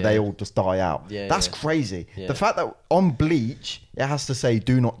 Yeah, so yeah. they all just die out. Yeah, That's yeah. crazy. Yeah. The fact that on bleach, it has to say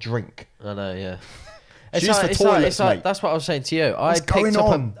do not drink. I know, yeah. It's used for toilets, mate. That's what I was saying to you. What's going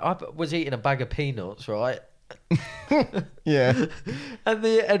on? I was eating a bag of peanuts, right? Yeah. And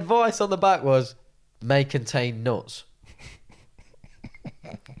the advice on the back was, may contain nuts.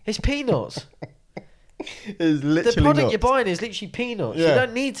 It's peanuts. It's The literally product nuts. you're buying is literally peanuts. Yeah. You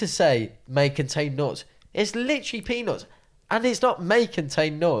don't need to say may contain nuts. It's literally peanuts. And it's not may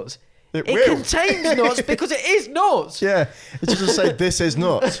contain nuts. It It will. contains nuts because it is nuts. Yeah. It should just say this is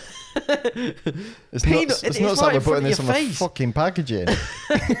nuts. It's Peanut- nuts. It's it's nuts right like in we're putting front of this your on the face. fucking packaging.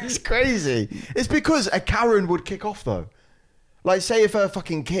 It's crazy. It's because a Karen would kick off though. Like, say if a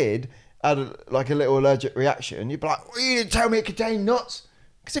fucking kid had like a little allergic reaction, you'd be like, "Well, you didn't tell me it contained nuts,"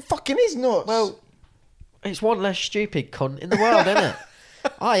 because it fucking is nuts. Well, it's one less stupid cunt in the world, isn't it?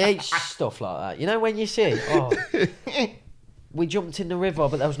 I hate stuff like that. You know when you see, oh, we jumped in the river,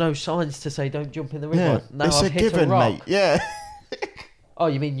 but there was no signs to say don't jump in the river. Yeah, Now it's I've a hit given, a rock. mate. Yeah. Oh,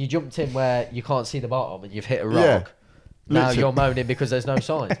 you mean you jumped in where you can't see the bottom and you've hit a rock? Yeah. Now Literally. you're moaning because there's no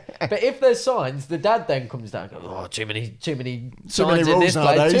signs. But if there's signs, the dad then comes down and goes, oh, too many signs many in rules this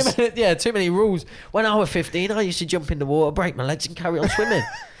nowadays. place. Too many rules. When I was 15, I used to jump in the water, break my legs and carry on swimming.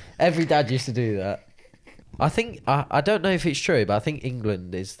 Every dad used to do that. I think, I don't know if it's true, but I think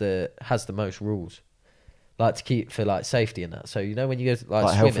England has the most rules. Like to keep for like safety and that. So, you know, when you go like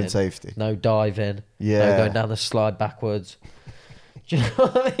Like swimming, health and safety. no diving, no Yeah. going down the slide backwards. Do you know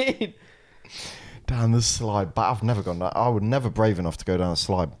what I mean? Down the slide back. I've never gone that. I would never brave enough to go down a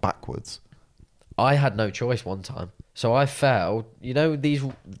slide backwards. I had no choice one time. So I fell, you know, these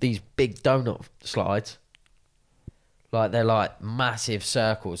big donut slides? Like they're like massive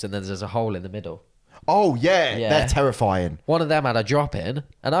circles and then there's a hole in the middle. Oh, yeah. Yeah. They're terrifying. One of them had a drop in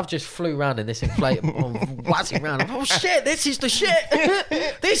and I've just flew around in this inflatable, wazzing around. Oh shit, this is the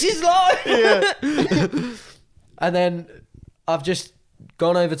shit. This is life. Yeah. And then I've just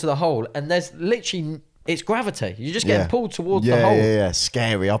gone over to the hole and there's literally, it's gravity. You're just getting pulled towards the hole. Yeah.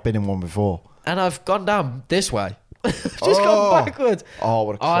 Scary. I've been in one before. And I've gone down this way. Just Oh. gone backwards. Oh, I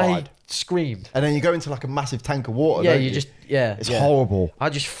would have I cried. screamed. And then you go into like a massive tank of water. Yeah, don't you just, yeah. It's yeah. horrible. I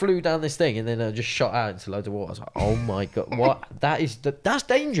just flew down this thing and then I just shot out into loads of water. I was like, oh my God, what? That's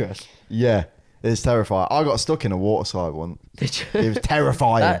dangerous. Yeah. It's terrifying. I got stuck in a water slide once. Did you? It was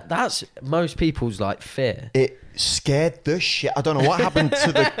terrifying. That's most people's like fear. It scared the shit. I don't know what happened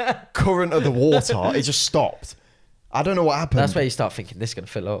to the current of the water. It just stopped. I don't know what happened. That's where you start thinking this is going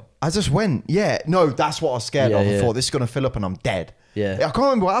to fill up. I just went, yeah. No, that's what I was scared Yeah, of. I yeah. thought this is going to fill up and I'm dead. Yeah. I can't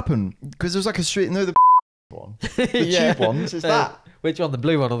remember what happened because there was like a street, the one. The Yeah. tube ones, it's that. Which one? The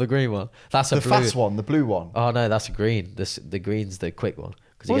blue one or the green one? That's a The blue. fast one, the blue one. Oh no, that's a green. The green's the quick one.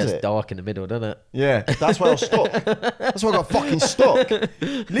 Because it Was gets it? dark in the middle, doesn't it? Yeah, that's where I was stuck. That's where I got fucking stuck.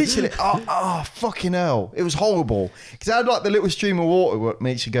 Literally, fucking hell. It was horrible. Because I had like the little stream of water what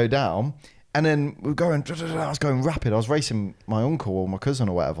makes you go down. And then we were going, I was going rapid. I was racing my uncle or my cousin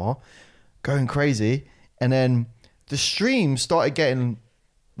or whatever, going crazy. And then the stream started getting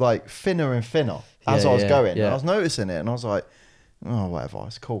like thinner and thinner as I was going. yeah. And I was noticing it and I was like, oh, whatever,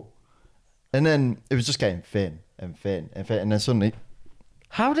 it's cool. And then it was just getting thin and thin and thin. And then suddenly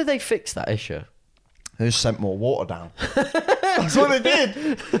How did they fix that issue? they just sent more water down. That's what they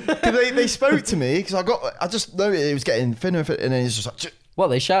did. 'Cause they spoke to me because I just noticed it was getting thinner and thinner. And then it's just like, What,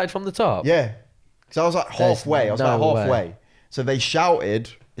 they shouted from the top? yeah. Because I was like halfway. I was no like halfway. way. So they shouted.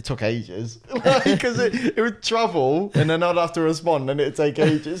 It took ages because it would travel and then I'd have to respond and it'd take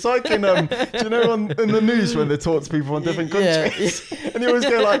ages. It's like in, do you know, in the news when they talk to people from different Yeah. countries and they always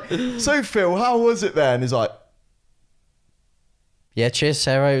go like, so Phil, how was it there? And he's like, Yeah, cheers,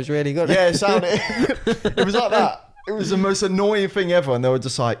 Sarah. It was really good. yeah, it sounded, it was like that. It was the most annoying thing ever. And they were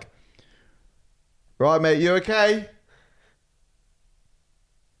just like, right, mate, you okay?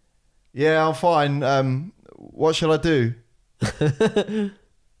 Yeah, I'm fine. What shall I do?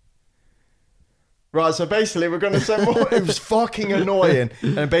 Right, so basically we're going to send more. It was fucking annoying.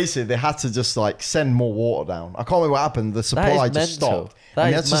 And basically they had to just like send more water down. I can't remember what happened. The supply just mental. stopped. That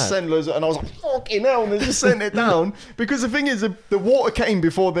and they is had to mad. send loads of, and I was like, fucking hell. And they just sent it down. Because the thing is, the water came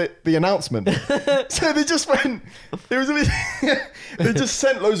before the announcement. So they just went, it was they just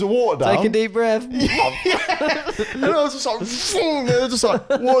sent loads of water down. Take a deep breath. And I was just like, and they were just like,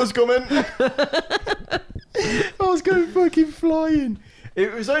 water's coming. I was going fucking flying.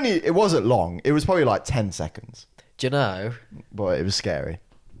 It wasn't long. It was probably like 10 seconds. Do you know, But it was scary.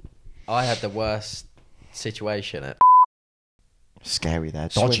 I had the worst situation at Scary there.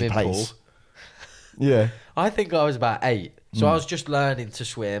 Dodgy swimming place. pool. Yeah. I think I was about 8. So I was just learning to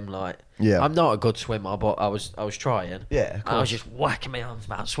swim. Like, Yeah. I'm not a good swimmer, but I was trying. Yeah, of And I was course. just whacking my arms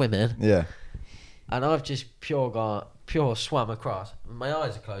about swimming. Yeah. And I've just pure swam across. My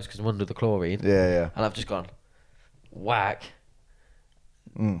eyes are closed because I'm under the chlorine. Yeah, yeah. And I've just gone whack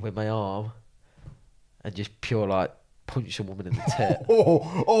with my arm and just pure like punch a woman in the tit.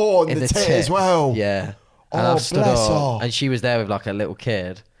 Oh, and In the tit as well. Yeah. And Oh, I've stood bless up, her. and she was there with like a little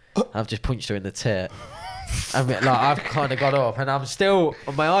kid. I've just punched her in the tit. And like I've kind of got up, and I'm still,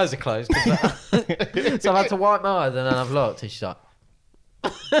 my eyes are closed. So I've had to wipe my eyes, and then I've looked, and she's like,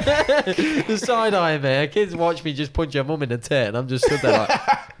 the side eye me. Her kids watch me just punch her mum in the tit, and I'm just stood there like,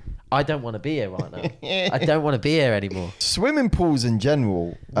 I don't want to be here right now. I don't want to be here anymore. Swimming pools in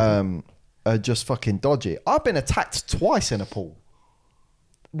general are just fucking dodgy. I've been attacked twice in a pool.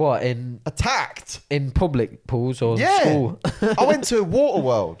 What, in Attacked? public pools or Yeah. school? I went to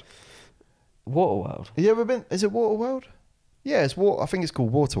Waterworld. Waterworld. Have you ever been? Is it Waterworld? Yeah, it's water. I think it's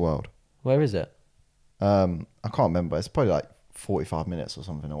called Waterworld. Where is it? I can't remember. It's probably like 45 minutes or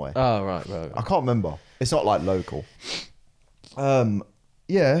something away. Oh, right. I can't remember. It's not like local.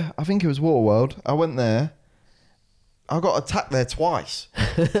 Yeah, I think it was Waterworld. I went there. I got attacked there twice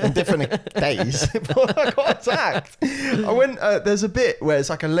on different days. But I got attacked. I went. There's a bit where it's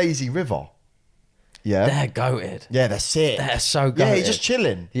like a lazy river. Yeah. They're goated. Yeah, they're sick. They're so goated. Yeah, you're just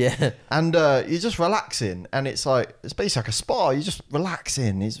chilling. Yeah. And you're just relaxing, and it's basically like a spa. You're just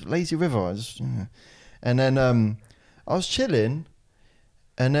relaxing. It's lazy river. And then I was chilling,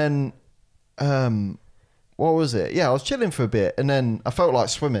 and then what was it? Yeah, I was chilling for a bit, and then I felt like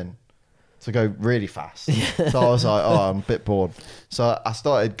swimming to go really fast. So I was like, oh, I'm a bit bored. So I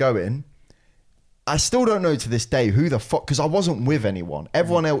started going. I still don't know to this day who the fuck, because I wasn't with anyone.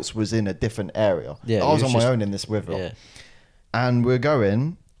 Everyone else was in a different area. Yeah, I was on my own in this river. Yeah. And we're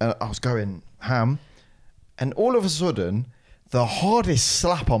going, I was going ham, and all of a sudden, the hardest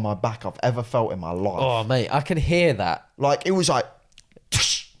slap on my back I've ever felt in my life. Oh, mate, I can hear that. Like, it was like...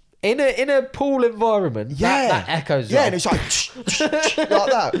 In a pool environment, Yeah. that echoes Yeah, off. and it's like...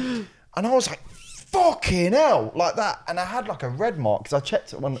 like that. And I was like, fucking hell, like that. And I had like a red mark, because I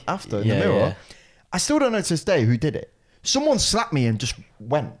checked it one after in the mirror. Yeah. I still don't know to this day who did it. Someone slapped me and just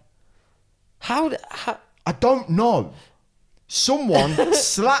went. How I don't know. Someone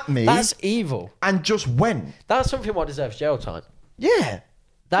slapped me that's evil. and just went. That's something what deserves jail time. Yeah.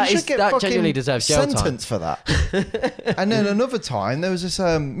 That You is should get that fucking genuinely deserves jail time. sentence for that. And then another time, there was this.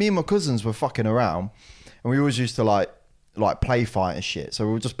 Me and my cousins were fucking around, and we always used to like play fight and shit. So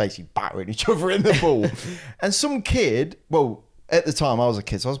we were just basically battering each other in the pool. And some kid, well, at the time I was a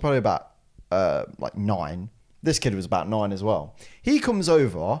kid, so I was probably about like 9. This kid was about 9 as well. He comes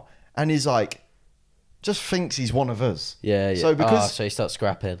over and he's like, just thinks he's one of us. Yeah. So because so he starts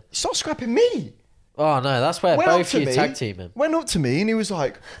scrapping. stop scrapping me. Oh no, that's where Went up both to you me, tag teaming. Went up to me and he was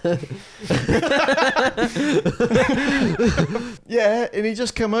like, yeah, and he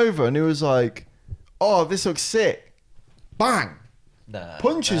just came over and he was like, oh, this looks sick. Bang. No,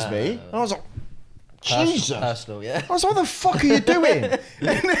 Punches me. And I was like, Jesus. Personal, yeah. I was like, what the fuck are you doing? And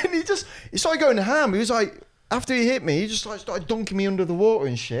then he started going ham. He was like, after he hit me, he just like started dunking me under the water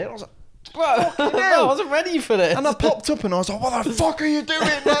and shit. I was like, I wasn't ready for this. and I popped up and I was like, what the fuck are you doing?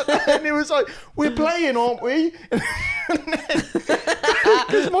 And he was like, we're playing, aren't we?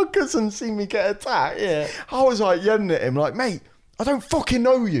 Because my cousin seen me get attacked. Yeah. I was like yelling at him like, mate, I don't fucking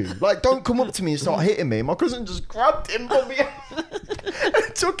know you. Like, don't come up to me and start hitting me. My cousin just grabbed him from me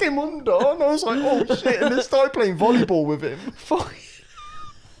and took him under. And I was like, oh shit. And then started playing volleyball with him. Fuck.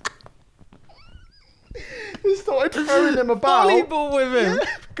 He started throwing him about. Volleyball with him. Yeah,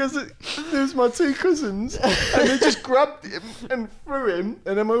 because it was my 2 cousins, and they just grabbed him and threw him,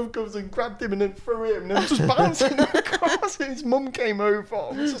 and then my other cousin grabbed him and then threw him, and then just bouncing him across. And his mum came over.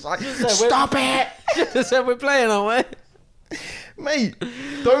 I was just like, stop it, Just said we're playing, aren't mate!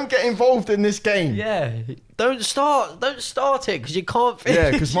 Don't get involved in this game. we? Yeah. Don't start it because you can't finish.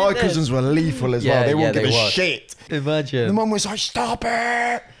 Yeah, because my it. cousins were lethal as Yeah, well. They wouldn't yeah, give they a was. shit. Imagine. The mum was like, stop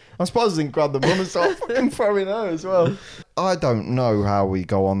it. I suppose I didn't grab the mum and start fucking throwing her as well. I don't know how we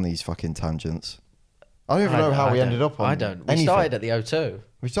go on these fucking tangents. I don't even know how we ended up on I don't. We anything. started at the O2.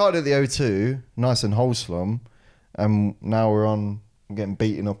 We started at the O2, nice and wholesome, and now we're getting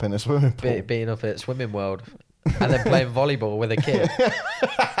beaten up in a swimming pool. Being up at Swimming World. And then playing volleyball with a kid.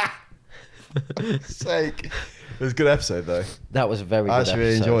 Sake. It was a good episode though. That was a very good I actually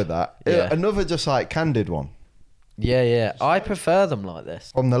really episode. enjoyed that. Yeah. Another just like candid one. Yeah. I prefer them like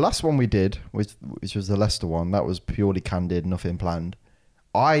this. On the last one we did, which was the Leicester one, that was purely candid, nothing planned.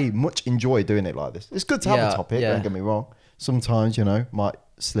 I much enjoy doing it like this. It's good to have Yeah, a topic, yeah. don't get me wrong. Sometimes, might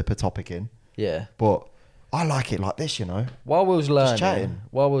slip a topic in. Yeah. But I like it like this, While we was learning, chatting.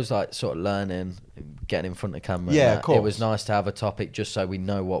 while we was like sort of learning, getting in front of camera, and Yeah, that, of course. it was nice to have a topic just so we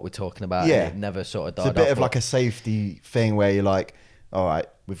know what we're talking about. Yeah. And it never sort of died It's a bit off, of like a safety thing where you're like, all right,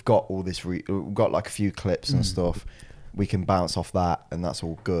 we've got all this, we've got like a few clips and stuff. We can bounce off that and that's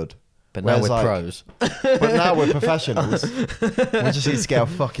all good. But now Whereas, we're like, pros. But now we're professionals. We just need to get our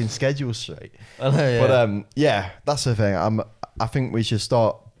fucking schedule straight. I know, yeah. But yeah, that's the thing. I think we should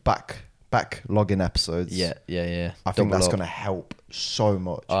start backlogging episodes. Yeah. I think Double that's up. going to help so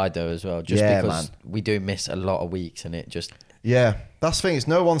much. I do as well. Just Yeah, because man. we do miss a lot of weeks and it just... Yeah, that's the thing. It's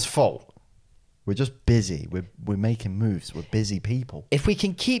no one's fault. We're just busy. We're making moves. We're busy people. If we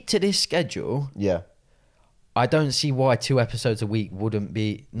can keep to this schedule, Yeah. I don't see why 2 episodes a week wouldn't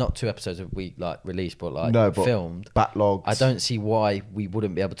be... Not 2 episodes a week like released, but like No, but filmed. backlogs. I don't see why we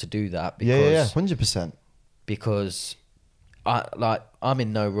wouldn't be able to do that because... Yeah, 100%. Because I'm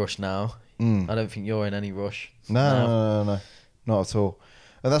in no rush now. I don't think you're in any rush. No, not at all.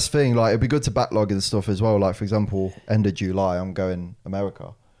 And that's the thing, like, it'd be good to backlog and stuff as well. Like, for example, end of July, I'm going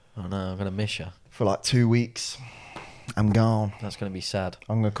America Oh no, I'm gonna miss you. for like 2 weeks. I'm gone. That's gonna be sad.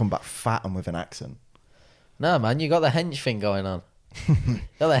 I'm going to come back fat and with an accent. No, man, you got the hench thing going on.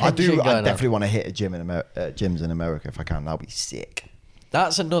 Got the hench I thing do. going I on. definitely want to hit a gym in gyms in America if I can. That'll be sick.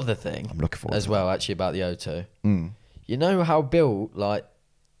 That's another thing. I'm looking forward as to well, actually, about the O2. Mm. You know how built like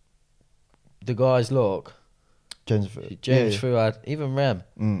the guys look. James Fuad, even Rem.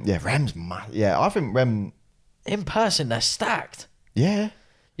 Yeah, Rem's yeah, I think Rem. In person, they're stacked. Yeah.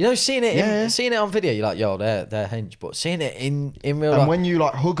 You know, seeing it, Yeah. seeing it on video, you're like, yo, they're hench. But seeing it in real And life, when you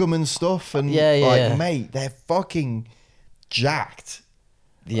like hug them and stuff, and Yeah, yeah, like, yeah. mate, they're fucking jacked.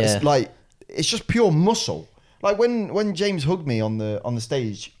 yeah, It's like it's just pure muscle. Like when James hugged me on the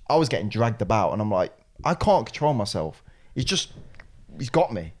stage, I was getting dragged about, and I'm like, I can't control myself. He's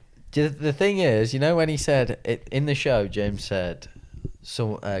got me. The thing is, you know, when he said it in the show, James said,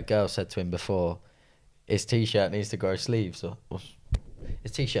 some girl said to him before, his t-shirt needs to grow sleeves, or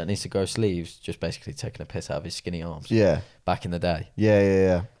his t-shirt needs to grow sleeves, just basically taking a piss out of his skinny arms. Yeah, Back in the day.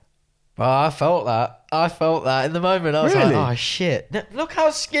 yeah. Well, I felt that in the moment. I was Really? like, oh shit, look how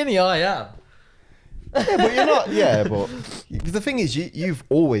skinny I am. Yeah, but you're not. Yeah, but the thing is, you've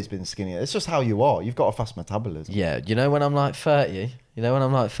always been skinny. It's just how you are. You've got a fast metabolism. Yeah, you know when I'm like 30,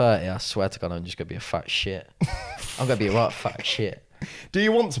 I swear to God, I'm just gonna be a fat shit. I'm gonna be a right fat shit. Do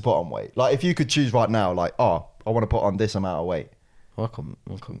you want to put on weight? Like, if you could choose right now, like, oh, I want to put on this amount of weight. Well,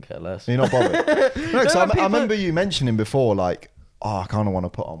 I couldn't care less. You're not bothered. No, 'cause No, I people- remember you mentioning before, like, oh, I kind of want to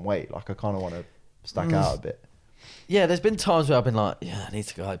put on weight. Like, I kind of want to stack out a bit. Yeah, there's been times where I've been like, yeah, I need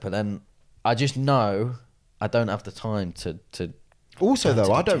to go out, but then I just know I don't have the time to. Also, Go to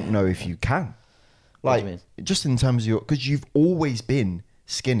though, I the don't gym. know if you can. What do Like, you mean? just in terms of because you've always been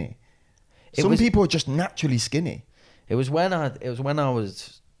skinny. It Some was- people are just naturally skinny. It was when I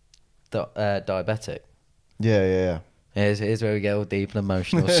was diabetic. Yeah. Here's where we get all deep and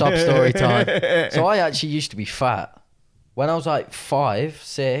emotional. Sob story time. So I actually used to be fat. When I was like 5,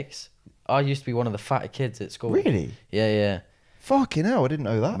 6, I used to be one of the fatter kids at school. Really? Yeah. Fucking hell, I didn't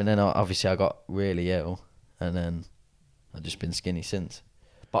know that. And then obviously I got really ill, and then I've just been skinny since.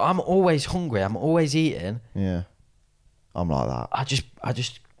 But I'm always hungry. I'm always eating. Yeah. I'm like that.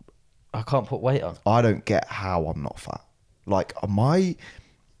 I can't put weight on. I don't get how I'm not fat. Like,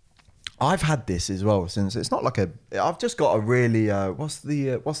 I've had this as well since it's not like I've just got a really what's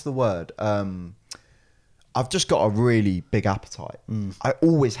the word? I've just got a really big appetite. I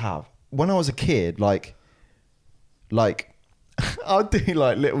always have. When I was a kid, like I'd do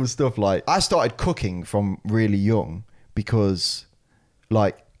like little stuff. Like, I started cooking from really young because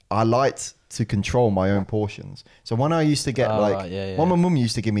like I liked to control my own portions. So when I used to get when my mum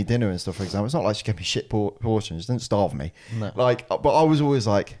used to give me dinner and stuff, for example, it's not like she gave me shit portions. She didn't starve me. No. Like, but I was always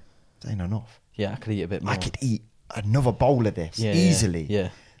like, this ain't enough. Yeah, I could eat a bit more. I could eat another bowl of this easily. Yeah.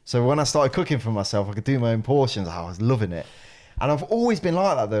 So when I started cooking for myself, I could do my own portions. I was loving it. And I've always been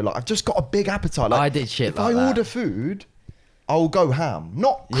like that, though. Like, I've just got a big appetite. Like, I did shit if like I that. order food, I'll go ham.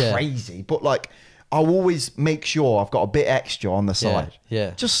 Not Yeah. crazy, but like, I'll always make sure I've got a bit extra on the side.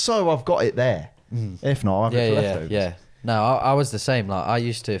 Yeah. Just so I've got it there. If not, I'll have it for leftovers. Yeah. No, I was the same. Like, I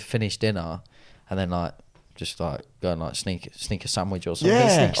used to finish dinner and then like just like go and like sneak a sandwich or something. Yeah,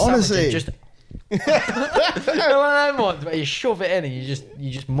 Sneak a sandwich honestly. and just you know one of them ones where you shove it in and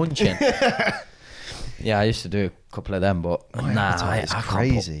you just munching. Yeah, I used to do a couple of them, but My nah, appetite is I can't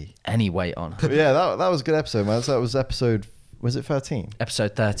crazy. put any weight on. But yeah, that was a good episode, man. So that was episode, was it 13?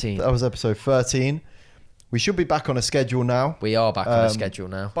 Episode 13. That was episode 13. We should be back on a schedule now. We are back on a schedule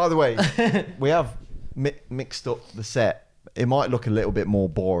now. By the way, we have mixed up the set. It might look a little bit more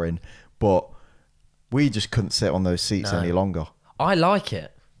boring, but we just couldn't sit on those seats No. any longer. I like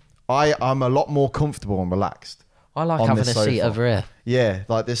it. I'm a lot more comfortable and relaxed. I like on having a this seat sofa. over here. Yeah,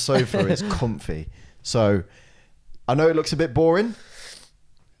 like this sofa is comfy. So I know it looks a bit boring.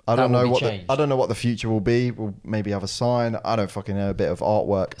 I That don't will know be what changed. I don't know what the future will be. We'll maybe have a sign. I don't fucking know, a bit of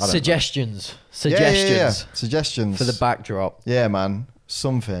artwork. I don't know. Suggestions. Yeah. Suggestions for the backdrop. Yeah, man,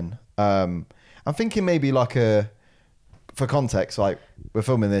 something. I'm thinking maybe like for context, like we're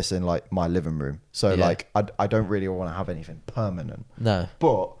filming this in like my living room, so Yeah. like I don't really want to have anything permanent. No.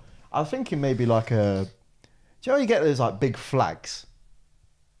 But I'm thinking maybe like do you know you get those like big flags?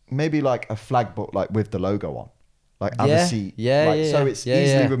 Maybe like a flag, but like with the logo on, like have Yeah. a seat, Yeah, like, yeah, so yeah. it's Yeah,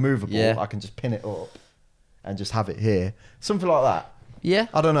 easily yeah. removable. Yeah. I can just pin it up and just have it here, something like that. Yeah.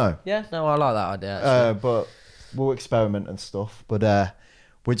 I don't know. Yeah. No, I like that idea. Actually. But we'll experiment and stuff. But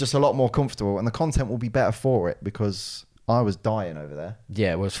we're just a lot more comfortable, and the content will be better for it because I was dying over there.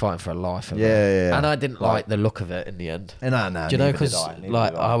 Yeah, we was fighting for a life. Yeah. And I didn't like the look of it in the end. And no, Do you know, neither did because I, neither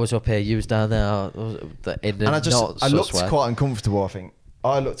like did I was up here, you was down there, in the I looked quite uncomfortable. I think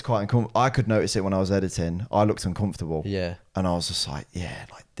I looked quite uncomfortable. I could notice it when I was editing. I looked uncomfortable. Yeah. And I was just like, yeah,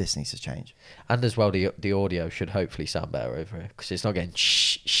 like this needs to change. And as well, the audio should hopefully sound better over here because it's not getting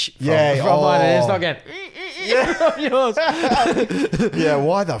shh from, Yeah, from mine. oh. It's not getting from yours. Yeah,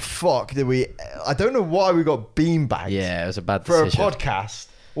 why the fuck did we? I don't know why we got beanbagged. Yeah, it was a bad for decision. a podcast.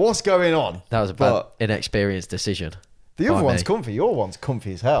 What's going on? That was a bad, But inexperienced decision. the other by one's me. comfy. Your one's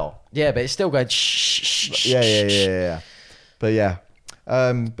comfy as hell. Yeah, but it's still going shh. Yeah. But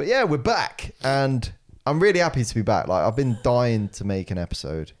yeah, we're back, and I'm really happy to be back. Like I've been dying to make an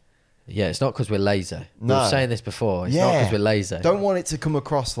episode. Yeah, it's not because we're lazy. We No. were saying this before. It's not because we're lazy. Don't want it to come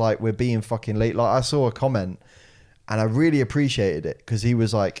across like we're being fucking late. Like I saw a comment, and I really appreciated it because he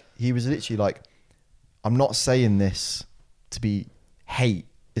was literally like, I'm not saying this to be hate.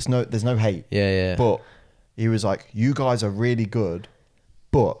 There's no hate. Yeah. But he was like, you guys are really good,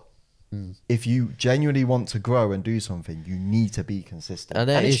 but if you genuinely want to grow and do something, you need to be consistent. And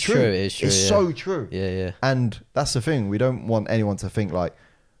that it's is true. It is true. It's yeah. so true. Yeah. And that's the thing. We don't want anyone to think like,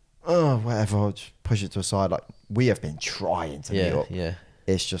 oh, whatever, I'll just push it to a side. Like, we have been trying to meet up. Yeah.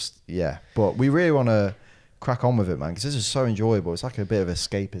 It's just, yeah. But we really want to crack on with it, man, because this is so enjoyable. It's like a bit of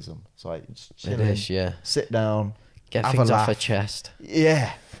escapism. It's like, just It chilling, is, yeah. sit down, Get have things a off laugh. her chest.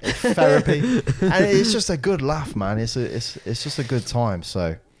 Yeah. Therapy. And it's just a good laugh, man. It's just a good time.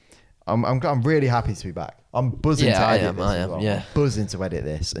 So I'm really happy to be back. I'm buzzing Yeah, to I edit am, this. I as am, well. yeah. I'm buzzing to edit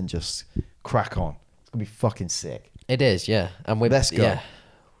this and just crack on. It's gonna be fucking sick. It is, yeah. And we're Let's go. Yeah.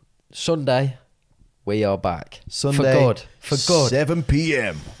 Sunday, we are back. Sunday, For good. For good. 7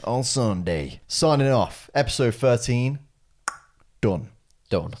 p.m. on Sunday. Signing off. Episode 13. Done.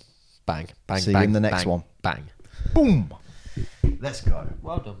 Done. Bang. Bang. See you bang, in the next bang, one. Bang. Boom. Let's go.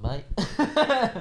 Well done, mate.